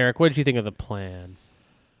know, Eric, what did you think of the plan?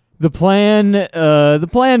 The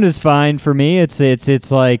plan is fine for me.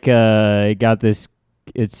 It's like got this.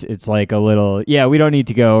 It's like a little. Yeah, we don't need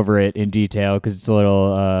to go over it in detail because it's a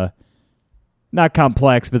little not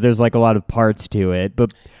complex, but there's like a lot of parts to it.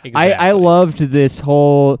 But exactly. I loved this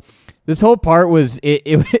whole part.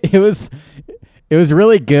 It was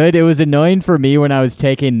really good. It was annoying for me when I was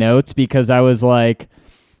taking notes because I was like,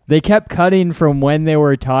 they kept cutting from when they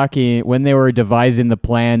were devising the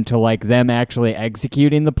plan to like them actually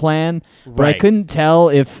executing the plan. But I couldn't tell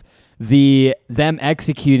if them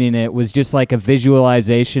executing it was just like a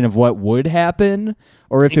visualization of what would happen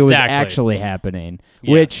or if it was actually happening.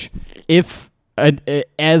 Yes. Which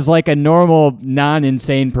as like a normal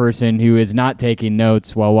non-insane person who is not taking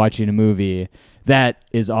notes while watching a movie, that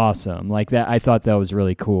is awesome. Like that, I thought that was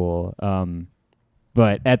really cool.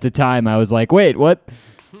 But at the time I was like, wait,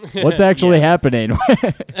 what's actually happening?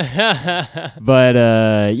 But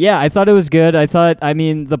I thought it was good. I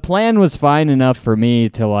mean, the plan was fine enough for me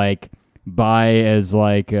to like buy as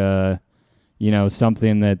like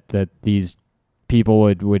something that these people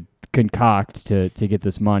would concoct to get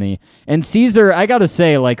this money. And Caesar, I gotta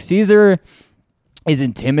say, like, Caesar is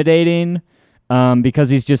intimidating because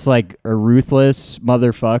he's just like a ruthless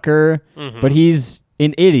motherfucker, but he's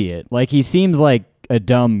an idiot. Like, he seems like a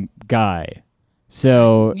dumb guy.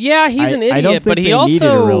 So yeah, he's an idiot, I don't think but he they also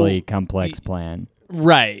needed a really complex plan.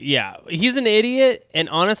 Right, yeah. He's an idiot, and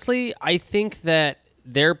honestly, I think that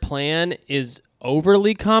their plan is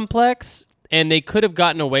overly complex, and they could have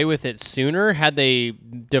gotten away with it sooner had they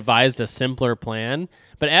devised a simpler plan.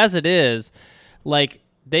 But as it is, like,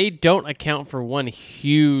 they don't account for one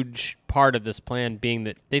huge part of this plan being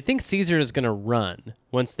that they think Caesar is going to run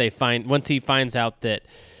once he finds out that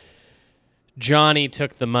Johnny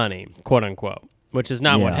took the money, quote unquote. Which is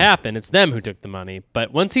not what happened. It's them who took the money.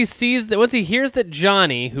 But once he hears that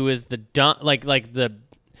Johnny, who is the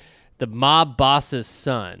mob boss's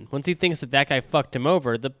son, once he thinks that guy fucked him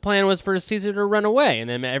over, the plan was for Caesar to run away and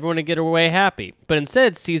then everyone to get away happy. But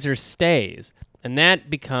instead, Caesar stays, and that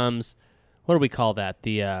becomes, what do we call that?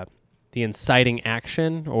 The inciting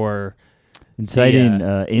action or inciting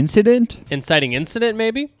incident? Inciting incident,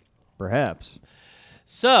 maybe. Perhaps.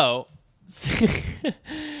 So.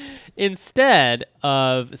 Instead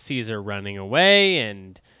of Caesar running away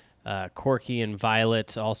and Corky and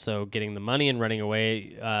Violet also getting the money and running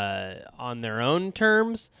away on their own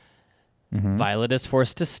terms, Violet is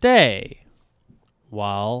forced to stay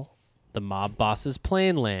while the mob boss's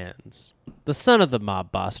plane lands. The son of the mob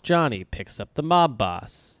boss, Johnny, picks up the mob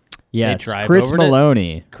boss. Yes, Chris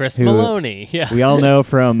Maloney. Chris Maloney, yeah. We all know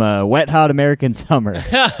from Wet Hot American Summer.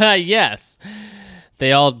 Yes.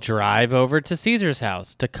 They all drive over to Caesar's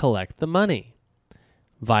house to collect the money.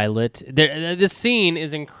 Violet, this scene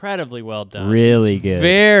is incredibly well done. Really it's good.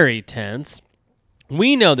 Very tense.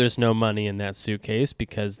 We know there's no money in that suitcase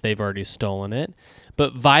because they've already stolen it.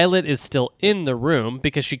 But Violet is still in the room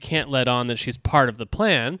because she can't let on that she's part of the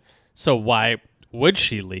plan. So why would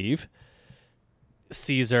she leave?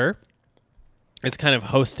 Caesar is kind of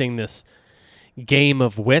hosting this game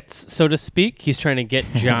of wits, so to speak. He's trying to get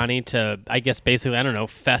Johnny to, I guess, basically, I don't know,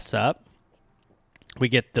 fess up. We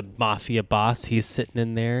get the mafia boss. He's sitting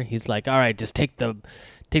in there. He's like, all right, just take the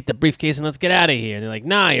briefcase and let's get out of here. And they're like,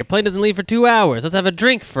 nah, your plane doesn't leave for 2 hours. Let's have a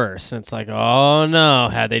drink first. And it's like, oh, no,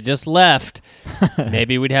 had they just left,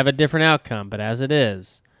 maybe we'd have a different outcome. But as it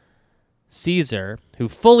is, Caesar, who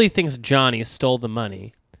fully thinks Johnny stole the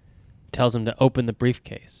money, tells him to open the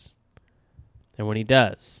briefcase. And when he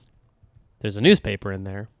does, there's a newspaper in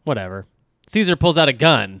there. Whatever. Caesar pulls out a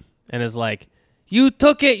gun and is like, you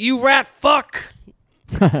took it, you rat fuck.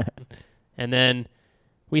 And then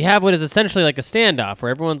we have what is essentially like a standoff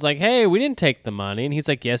where everyone's like, hey, we didn't take the money. And he's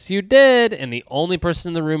like, yes, you did. And the only person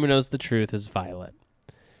in the room who knows the truth is Violet.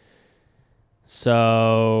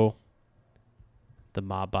 So the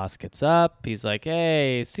mob boss gets up. He's like,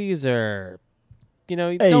 hey, Caesar,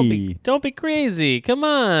 don't be crazy. Come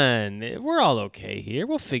on. We're all okay here.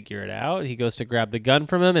 We'll figure it out. He goes to grab the gun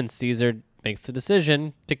from him, and Caesar makes the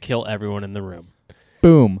decision to kill everyone in the room.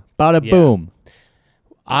 Boom. Bada boom.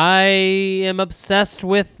 I am obsessed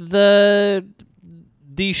with the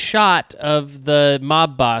shot of the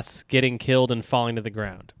mob boss getting killed and falling to the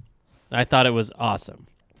ground. I thought it was awesome.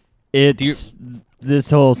 It's this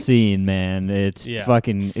whole scene, man. It's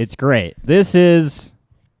great. This is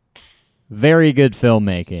very good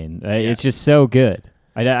filmmaking. Yes. It's just so good.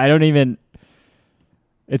 I don't even.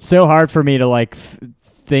 It's so hard for me to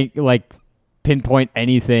pinpoint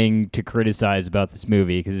anything to criticize about this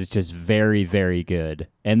movie because it's just very, very good.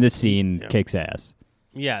 And this scene kicks ass.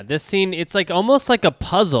 Yeah, this scene, it's like almost like a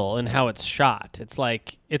puzzle in how it's shot. It's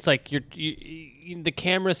like the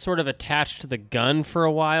camera's sort of attached to the gun for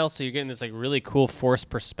a while, so you're getting this like really cool forced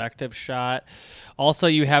perspective shot. Also,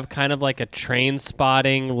 you have kind of like a train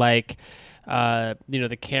spotting, like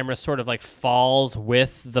the camera sort of like falls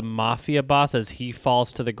with the mafia boss as he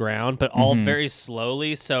falls to the ground, but all very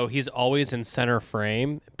slowly, so he's always in center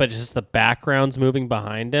frame, but just the background's moving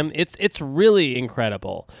behind him. It's really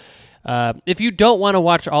incredible. If you don't want to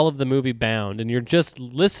watch all of the movie Bound and you're just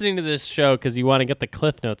listening to this show because you want to get the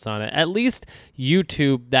cliff notes on it, at least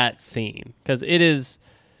YouTube that scene because it is,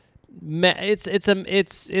 it's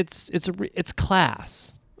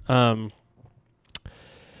class.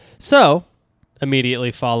 So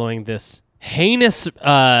immediately following this heinous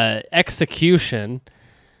execution,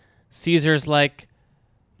 Caesar's like,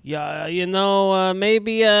 yeah,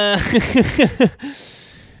 maybe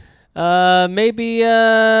maybe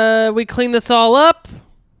we clean this all up.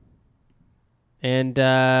 And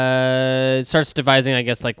starts devising, I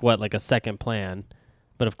guess, like a second plan.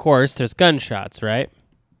 But of course, there's gunshots, right?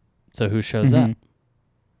 So who shows up?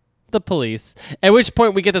 The police. At which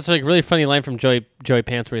point we get this like really funny line from Joey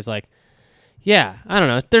Pants where he's like, "Yeah, I don't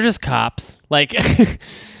know, they're just cops. Like,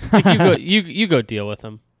 like you go deal with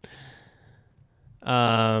them."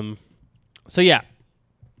 So yeah.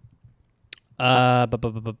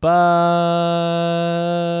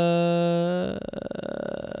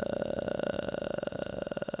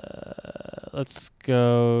 Let's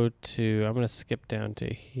go to, I'm going to skip down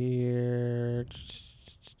to here.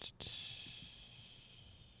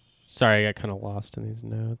 Sorry, I got kind of lost in these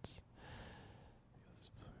notes.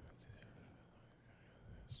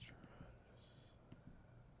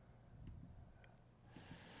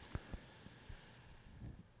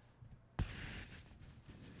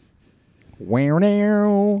 Where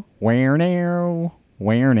now?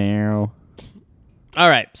 All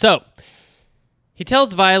right, so he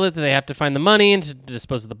tells Violet that they have to find the money and to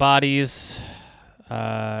dispose of the bodies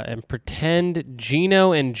and pretend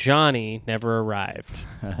Gino and Johnny never arrived.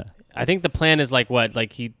 I think the plan is like what?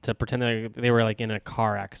 Like to pretend they were like in a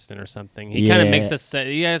car accident or something. He kind of makes this,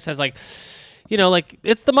 he says like, like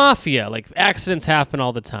it's the mafia. Like accidents happen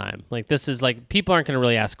all the time. Like this is like, people aren't going to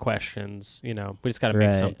really ask questions. We just got to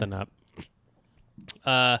make something up.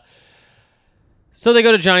 So they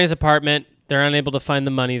go to Johnny's apartment. They're unable to find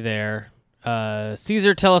the money there.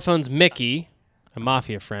 Caesar telephones Mickey, a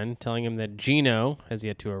mafia friend, telling him that Gino has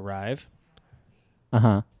yet to arrive.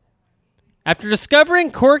 Uh-huh. After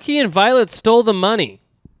discovering Corky and Violet stole the money,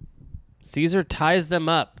 Caesar ties them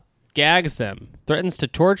up, gags them, threatens to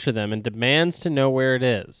torture them, and demands to know where it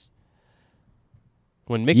is.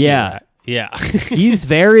 When Mickey... Yeah. He's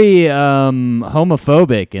very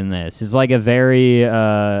homophobic in this. He's like a very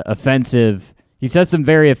offensive... He says some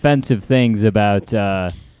very offensive things about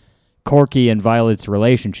Corky and Violet's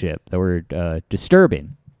relationship that were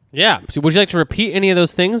disturbing. Yeah. So would you like to repeat any of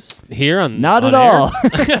those things here on Not on at all.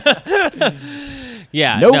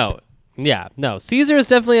 Yeah. Nope. No. Yeah. No. Caesar is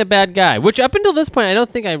definitely a bad guy, which up until this point, I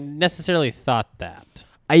don't think I necessarily thought that.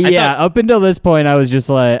 Up until this point, I was just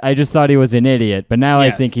like, I just thought he was an idiot, but now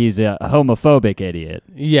I think he's a homophobic idiot.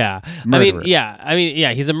 Yeah. Murderer.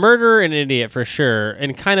 He's a murderer and an idiot for sure,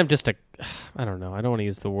 and kind of just I don't know, I don't want to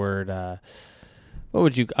use the word, what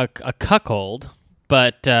would you, a cuckold,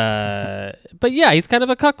 but yeah, he's kind of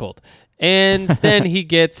a cuckold. And then he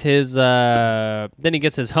gets his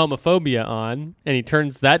homophobia on, and he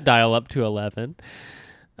turns that dial up to 11.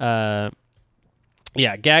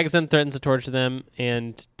 Yeah, gags them, threatens to torture them,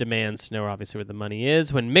 and demands to know obviously where the money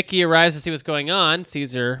is. When Mickey arrives to see what's going on,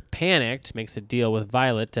 Caesar, panicked, makes a deal with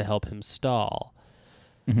Violet to help him stall.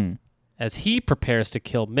 Mm-hmm. As he prepares to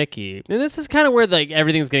kill Mickey. And this is kind of where like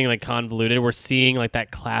everything's getting like convoluted. We're seeing like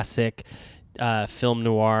that classic film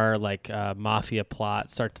noir like mafia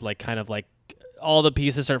plot start to like kind of like all the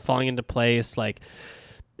pieces start falling into place. Like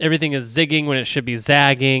everything is zigging when it should be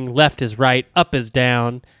zagging. Left is right, up is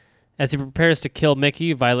down. As he prepares to kill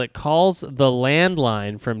Mickey, Violet calls the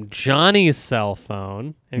landline from Johnny's cell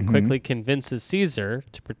phone and quickly convinces Caesar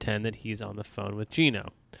to pretend that he's on the phone with Gino.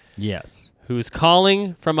 Yes. Who's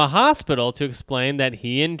calling from a hospital to explain that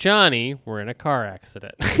he and Johnny were in a car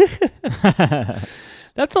accident.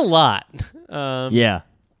 That's a lot. Yeah.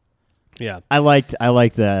 Yeah. I liked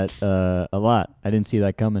that a lot. I didn't see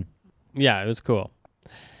that coming. Yeah, it was cool.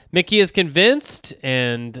 Mickey is convinced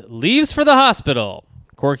and leaves for the hospital.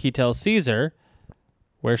 Corky tells Caesar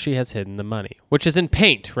where she has hidden the money, which is in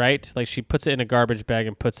paint, right? Like she puts it in a garbage bag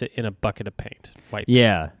and puts it in a bucket of paint. White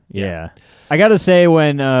paint. Yeah. I gotta say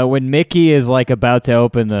when Mickey is like about to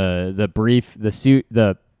open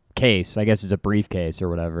the case, I guess it's a briefcase or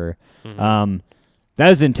whatever. Mm-hmm.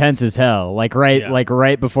 That is intense as hell. Like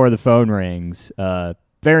right before the phone rings.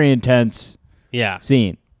 Very intense.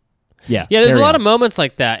 Scene. Yeah, there's a lot of moments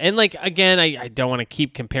like that. And like again, I don't want to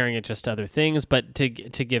keep comparing it just to other things, but to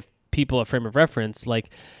give people a frame of reference, like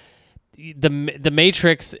the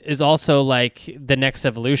Matrix is also like the next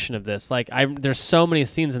evolution of this. Like there's so many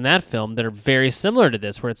scenes in that film that are very similar to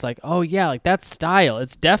this where it's like, "Oh yeah, like that style.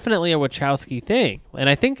 It's definitely a Wachowski thing." And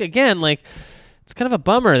I think again, like it's kind of a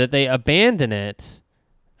bummer that they abandon it.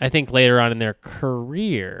 I think later on in their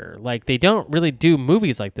career, like they don't really do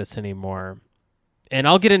movies like this anymore. And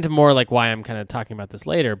I'll get into more like why I'm kind of talking about this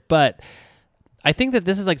later, but I think that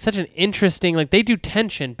this is like such an interesting, like they do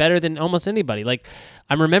tension better than almost anybody. Like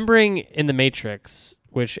I'm remembering in The Matrix,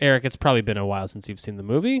 which Eric, it's probably been a while since you've seen the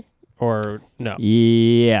movie, or no?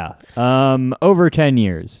 Yeah. Over 10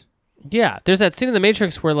 years. Yeah. There's that scene in The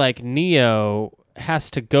Matrix where like Neo has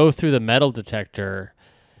to go through the metal detector,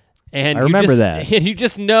 and I remember that. And you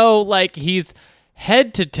just know like he's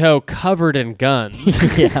head to toe covered in guns.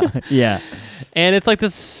 Yeah. And it's like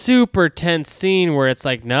this super tense scene where it's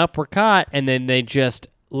like, nope, we're caught. And then they just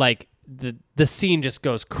like the scene just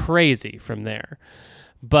goes crazy from there.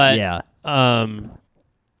 But yeah.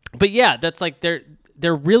 That's like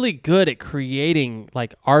they're really good at creating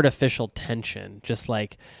like artificial tension, just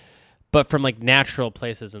like, but from like natural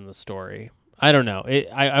places in the story. I don't know.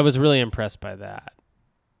 I was really impressed by that.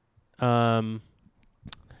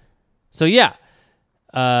 So yeah.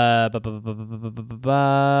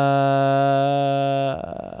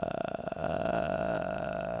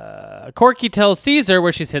 Corky tells Caesar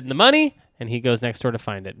where she's hidden the money, and he goes next door to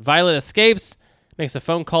find it. Violet escapes, makes a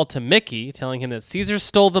phone call to Mickey, telling him that Caesar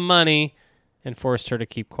stole the money and forced her to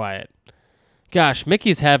keep quiet. Gosh,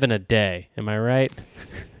 Mickey's having a day. Am I right?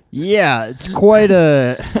 Yeah, it's quite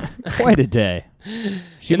a day.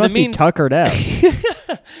 She must be tuckered out.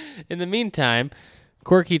 In the meantime,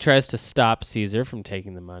 Corky tries to stop Caesar from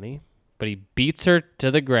taking the money, but he beats her to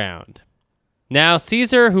the ground. Now,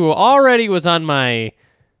 Caesar, who already was on my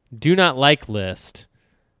do not like list,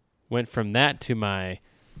 went from that to my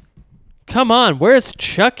come on, where's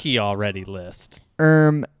Chucky already list.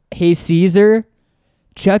 Hey, Caesar,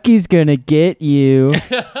 Chucky's gonna get you.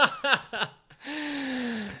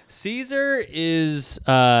 Caesar is,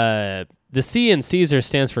 the C in Caesar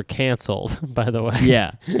stands for canceled, by the way.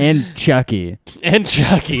 Yeah, and Chucky. And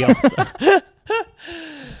Chucky also.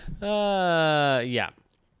 Yeah.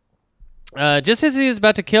 Just as he is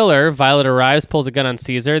about to kill her, Violet arrives, pulls a gun on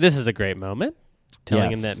Caesar. This is a great moment,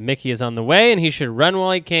 telling him that Mickey is on the way and he should run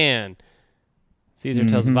while he can. Caesar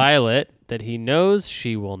tells Violet that he knows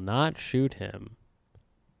she will not shoot him.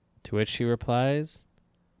 To which she replies,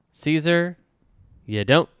 Caesar, you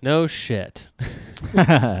don't know shit.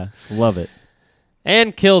 Love it.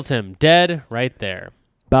 And kills him dead right there.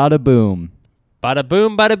 Bada boom. Bada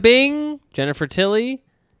boom, bada bing. Jennifer Tilly,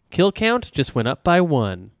 kill count just went up by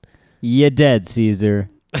 1. You dead, Caesar.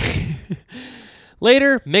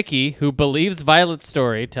 Later, Mickey, who believes Violet's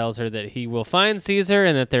story, tells her that he will find Caesar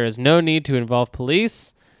and that there is no need to involve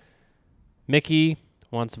police. Mickey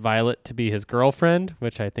wants Violet to be his girlfriend,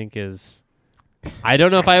 which I think is... I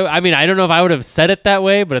don't know if I don't know if I would have said it that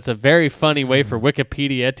way, but it's a very funny way for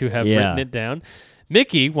Wikipedia to have written it down.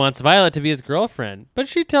 Mickey wants Violet to be his girlfriend, but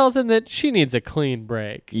she tells him that she needs a clean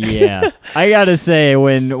break. Yeah. I gotta say,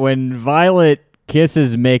 when Violet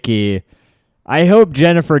kisses Mickey, I hope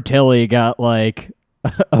Jennifer Tilly got like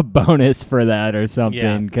a bonus for that or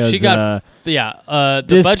something. Yeah, she got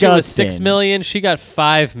the budget was $6 million. She got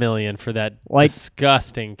 $5 million for that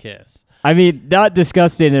disgusting kiss. I mean, not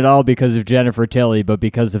disgusting at all because of Jennifer Tilly, but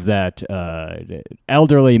because of that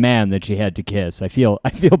elderly man that she had to kiss. I feel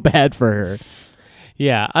bad for her.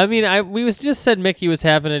 Yeah, I mean, we just said Mickey was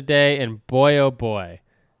having a day, and boy, oh boy,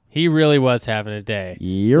 he really was having a day.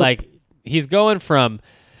 Yep. Like, he's going from,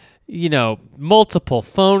 multiple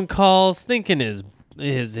phone calls, thinking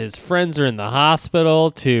his friends are in the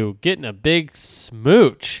hospital, to getting a big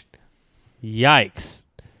smooch. Yikes.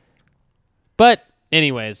 But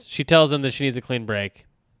anyways, she tells him that she needs a clean break,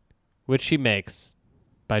 which she makes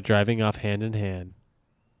by driving off hand in hand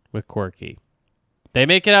with Corky. They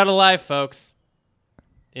make it out alive, folks.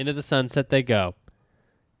 Into the sunset they go.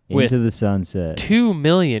 Into the sunset. $2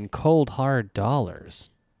 million cold hard dollars.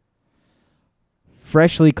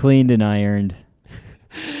 Freshly cleaned and ironed.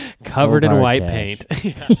 Covered in white paint.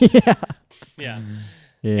 Yeah.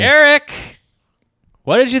 Eric,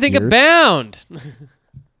 what did you think of Bound?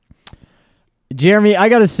 Jeremy, I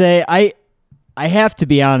gotta say, I have to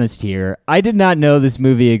be honest here. I did not know this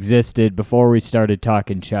movie existed before we started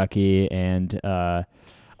talking Chucky, and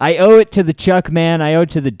I owe it to the Chuck man, I owe it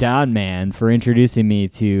to the Don man for introducing me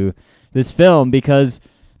to this film, because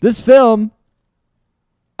this film,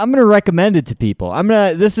 I'm gonna recommend it to people.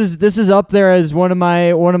 This is up there as one of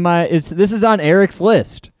my this is on Eric's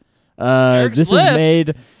list. This is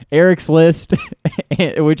made Eric's list,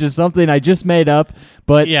 which is something I just made up.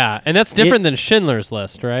 But yeah, and that's different than Schindler's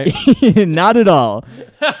List, right? Not at all.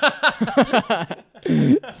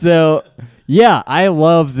 So, yeah, I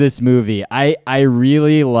love this movie. I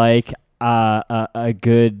really like a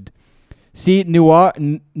good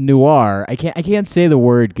noir. I can't say the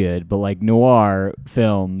word good, but like noir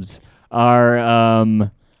films are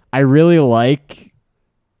I really like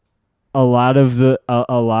a lot of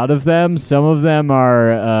them. Some of them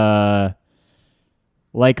are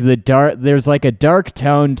like the dark. There's like a dark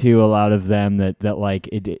tone to a lot of them that like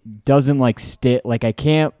it doesn't like stick. Like I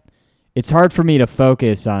can't. It's hard for me to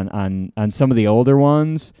focus on some of the older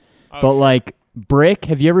ones. But like Brick,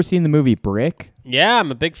 have you ever seen the movie Brick? Yeah,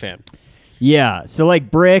 I'm a big fan. Yeah, so like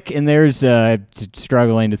Brick, and there's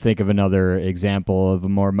struggling to think of another example of a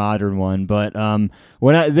more modern one, but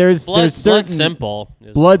there's certain Blood Simple.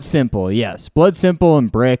 Blood Simple, yes, Blood Simple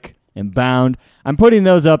and Brick and Bound. I'm putting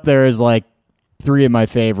those up there as like 3 of my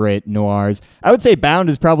favorite noirs. I would say Bound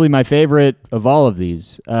is probably my favorite of all of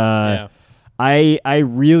these. Yeah. I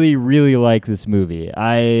really really like this movie.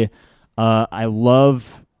 I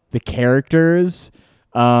love the characters.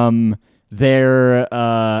 And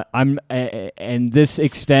this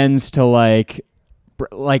extends to like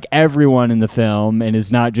everyone in the film, and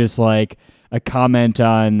is not just like a comment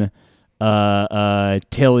on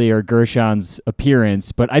Tilly or Gershon's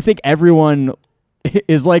appearance, but I think everyone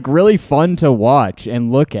is like really fun to watch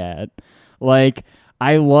and look at. Like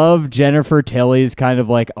I love Jennifer Tilly's kind of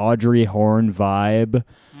like Audrey Horne vibe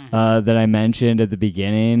that I mentioned at the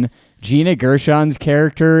beginning. Gina Gershon's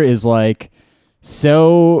character is like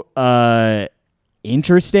so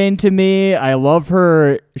interesting to me. I love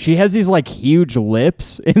her. She has these like huge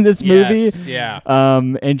lips in this movie. Yes, yeah.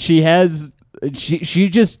 And she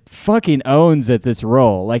just fucking owns at this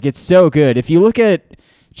role. Like it's so good. If you look at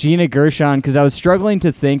Gina Gershon, because I was struggling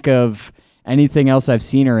to think of anything else I've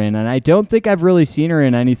seen her in, and I don't think I've really seen her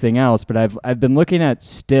in anything else, but I've been looking at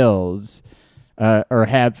stills, or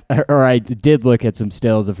I did look at some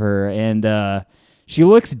stills of her, and she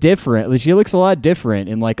looks different. She looks a lot different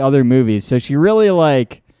in like other movies. So she really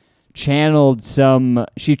like channeled this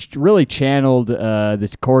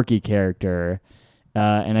Corky character,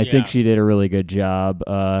 and I think she did a really good job.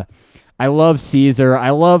 I love Caesar.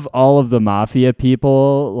 I love all of the mafia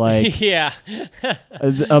people. Like, yeah,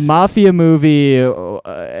 a mafia movie,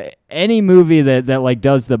 any movie that like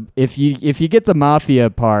does if you get the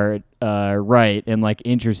mafia part right and like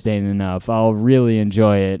interesting enough, I'll really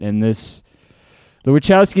enjoy it. And the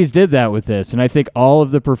Wachowskis did that with this, and I think all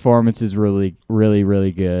of the performances really, really,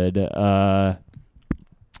 really good. The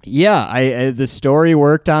story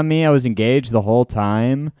worked on me. I was engaged the whole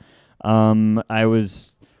time. I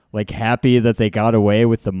was like happy that they got away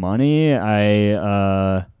with the money.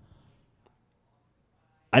 I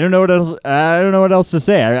don't know what else. I don't know what else to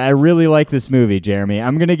say. I really like this movie, Jeremy.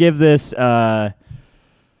 I'm gonna give this. What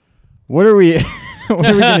are we? What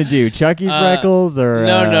are we gonna do? Chucky Freckles or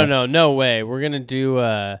no way. We're gonna do.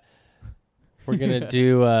 Oh,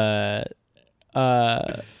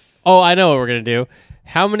 I know what we're gonna do.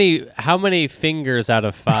 How many fingers out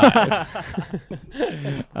of 5?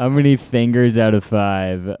 How many fingers out of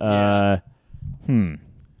 5?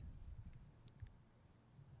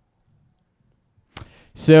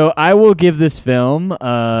 So I will give this film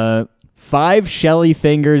 5 Shelly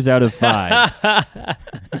fingers out of 5.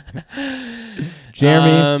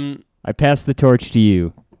 Jeremy, I pass the torch to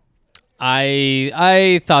you.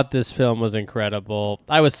 I thought this film was incredible.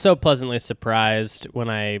 I was so pleasantly surprised when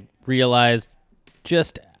I realized,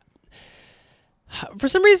 just for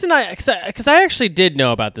some reason, because I actually did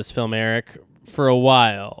know about this film, Eric, for a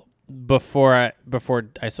while before I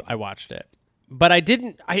watched it, but I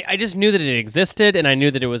didn't. I just knew that it existed, and I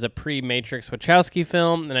knew that it was a pre-Matrix Wachowski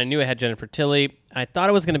film, and I knew it had Jennifer Tilly, and I thought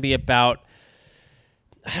it was going to be about.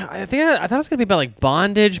 I thought it was going to be about like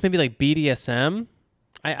bondage, maybe like BDSM.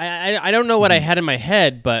 I don't know what I had in my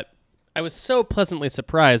head, but I was so pleasantly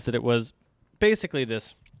surprised that it was basically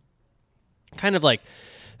this kind of like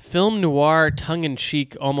film noir,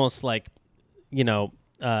 tongue-in-cheek, almost like,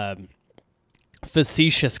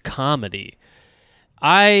 facetious comedy.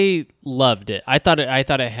 I loved it. I thought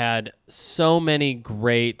it had so many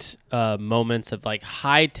great moments of like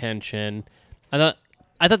high tension. I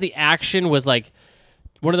thought the action was like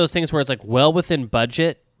one of those things where it's like well within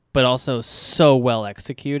budget, but also so well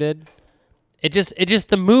executed. It just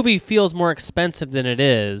the movie feels more expensive than it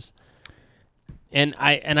is. And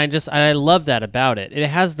I love that about it. It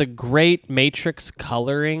has the great Matrix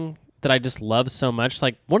coloring that I just love so much.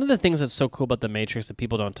 Like one of the things that's so cool about the Matrix that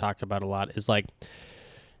people don't talk about a lot is like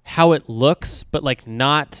how it looks, but like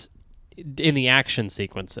not in the action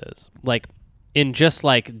sequences, like in just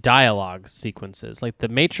like dialogue sequences. Like the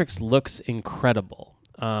Matrix looks incredible.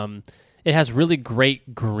 It has really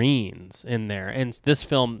great greens in there, and this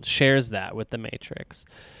film shares that with the Matrix.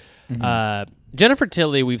 Mm-hmm. Jennifer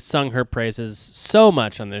Tilly, we've sung her praises so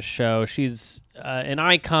much on this show. She's an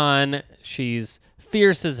icon. She's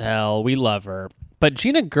fierce as hell. We love her. But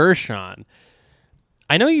Gina Gershon,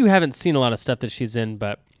 I know you haven't seen a lot of stuff that she's in,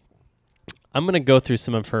 but I'm gonna go through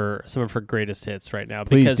some of her greatest hits right now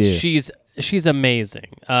Please because do. she's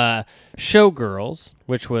amazing. Showgirls,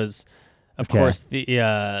 which was of Okay. course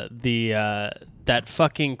that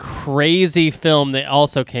fucking crazy film that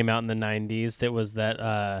also came out in the 90s. That was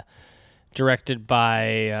that directed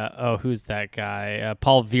by who's that guy?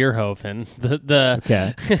 Paul Verhoeven,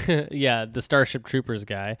 Okay. yeah, the Starship Troopers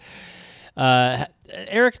guy.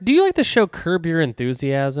 Eric, do you like the show Curb Your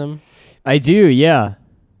Enthusiasm? I do, yeah.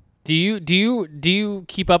 Do you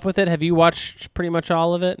keep up with it? Have you watched pretty much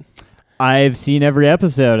all of it? I've seen every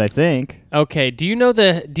episode, I think. Okay. Do you know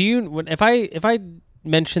if I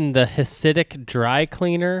mention the Hasidic dry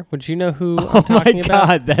cleaner, would you know who I'm talking about? Oh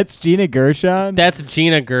my god, that's Gina Gershon? That's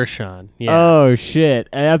Gina Gershon. Yeah. Oh shit,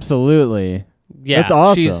 absolutely. Yeah. That's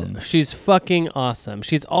awesome. She's fucking awesome.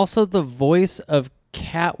 She's also the voice of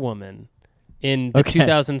Catwoman in the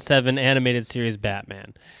 2007 animated series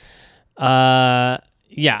Batman.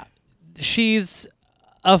 Yeah. She's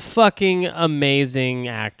a fucking amazing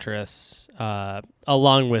actress,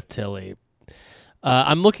 along with Tilly.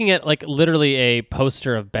 I'm looking at like literally a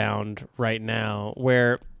poster of Bound right now,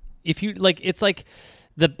 where if you like, it's like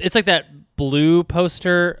that blue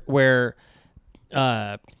poster where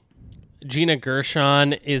Gina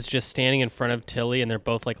Gershon is just standing in front of Tilly, and they're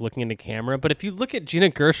both like looking into camera. But if you look at Gina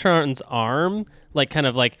Gershon's arm, like kind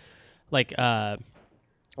of like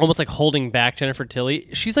almost like holding back Jennifer Tilly,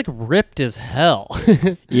 she's like ripped as hell.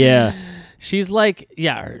 Yeah. She's like,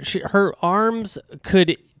 yeah, her arms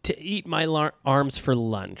could eat my arms for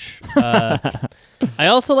lunch. I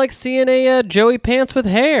also like seeing a Joey Pants with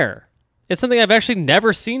hair. It's something I've actually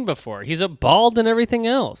never seen before. He's a bald and everything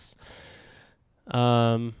else.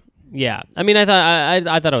 Yeah, I mean, I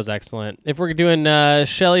thought it was excellent. If we're doing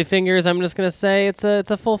Shelly fingers, I'm just gonna say it's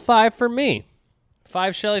a full 5 for me.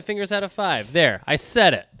 5 Shelly fingers out of 5. There, I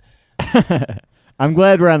said it. I'm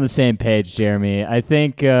glad we're on the same page, Jeremy. I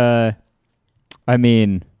think, I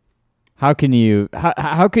mean, how could you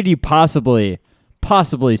possibly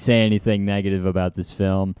say anything negative about this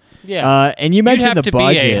film? Yeah. And you mentioned You'd have the to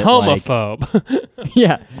budget. be a homophobe.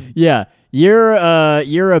 Yeah.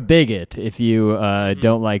 You're a bigot if you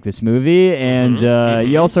don't like this movie, and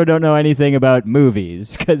you also don't know anything about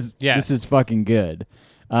movies because this is fucking good.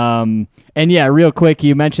 And yeah, real quick,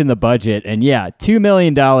 you mentioned the budget, and yeah, $2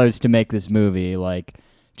 million to make this movie. Like,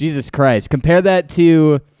 Jesus Christ, compare that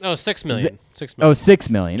to $6 million. $6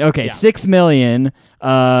 million. Okay, yeah. $6 million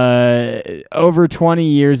over 20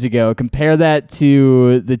 years ago. Compare that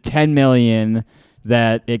to the $10 million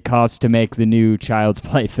that it cost to make the new Child's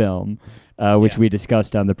Play film, which we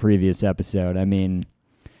discussed on the previous episode. I mean,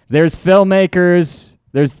 there's filmmakers,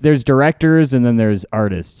 there's directors, and then there's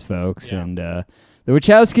artists, folks. Yeah. And the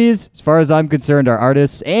Wachowskis, as far as I'm concerned, are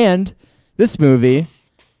artists. And this movie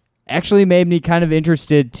actually made me kind of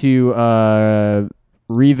interested to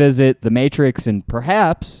revisit The Matrix and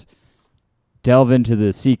perhaps delve into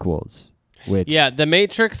the sequels. Which the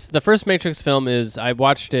Matrix, the first Matrix film I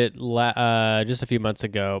watched it just a few months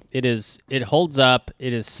ago. It holds up.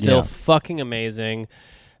 It is still fucking amazing.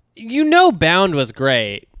 You know, Bound was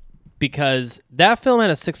great because that film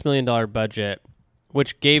had a $6 million budget,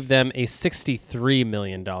 which gave them a $63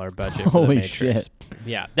 million budget for Holy the Matrix. shit.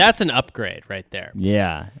 Yeah, that's an upgrade right there.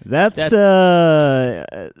 Yeah, that's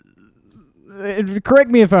correct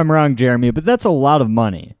me if I'm wrong, Jeremy, but that's a lot of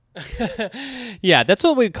money. Yeah, that's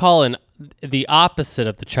what we call the opposite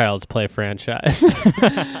of the Child's Play franchise,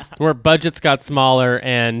 where budgets got smaller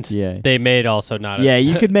and they made also not.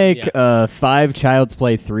 You could make 5 Child's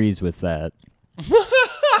Play 3s with that.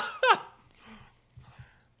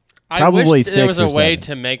 Probably I wish 6 there was or a way 7.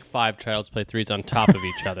 to make 5 Child's Play 3s on top of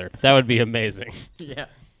each other. That would be amazing. Yeah.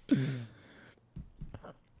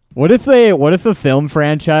 What if a film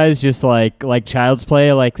franchise just like Child's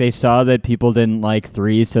Play, like they saw that people didn't like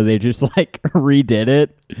 3, so they just like redid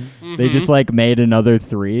it. Mm-hmm. They just like made another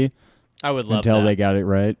 3. I would love until that. they got it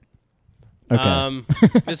right. Okay.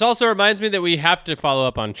 This also reminds me that we have to follow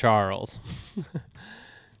up on Charles.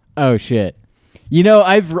 Oh shit. You know,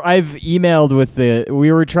 I've emailed with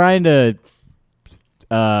we were trying to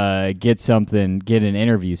get an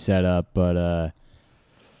interview set up, but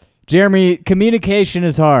Jeremy, communication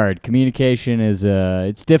is hard. Communication is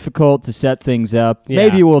it's difficult to set things up. Yeah.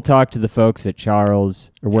 Maybe we'll talk to the folks at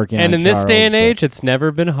Charles or working on And in Charles, this day and age, it's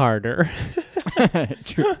never been harder.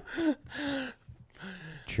 True.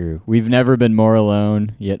 True. We've never been more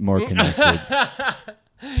alone, yet more connected.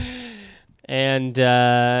 And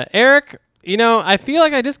Eric, you know, I feel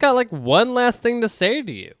like I just got like one last thing to say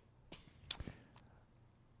to you.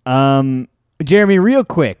 Jeremy, real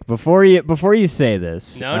quick before you say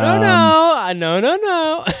this. No.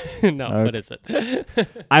 No. What is it?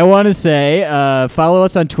 I want to say, follow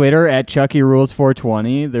us on Twitter at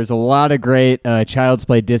ChuckyRules420. There's a lot of great Child's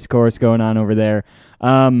Play discourse going on over there.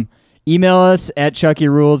 Email us at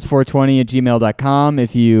ChuckyRules420@gmail.com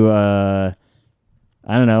if you, I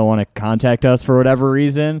don't know, want to contact us for whatever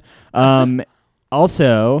reason.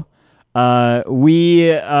 Also, I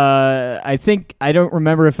can't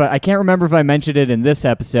remember if I mentioned it in this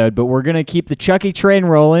episode, but we're gonna keep the Chucky train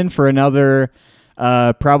rolling for another,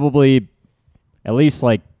 probably at least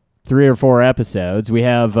like 3 or 4 episodes. We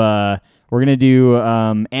have, we're gonna do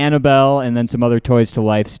Annabelle and then some other Toys to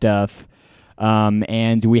Life stuff,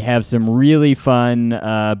 and we have some really fun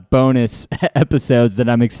bonus episodes that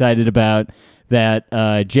I'm excited about that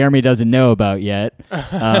Jeremy doesn't know about yet.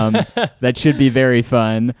 That should be very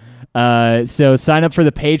fun. So sign up for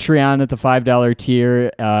the Patreon at the $5 tier,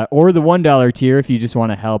 or the $1 tier if you just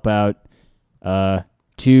want to help out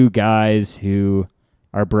 2 guys who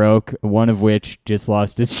are broke, one of which just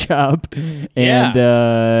lost his job. And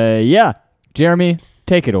yeah, Jeremy,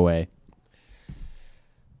 take it away.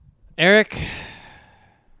 Eric,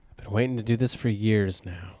 I've been waiting to do this for years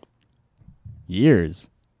now. Years.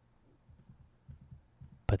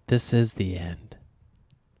 But this is the end.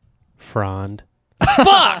 Frond.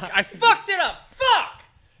 Fuck! I fucked it up! Fuck!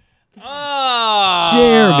 Oh,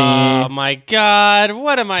 Jeremy. Oh, my God.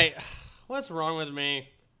 What's wrong with me?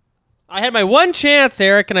 I had my one chance,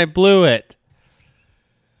 Eric, and I blew it.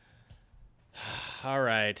 All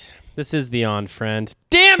right. This is the on, friend.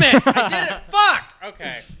 Damn it! I did it! Fuck!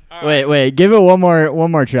 Okay. All right. Wait. Give it one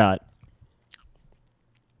more shot.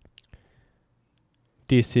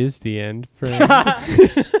 This is the end, friend.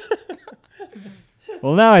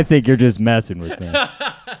 Well, now I think you're just messing with me.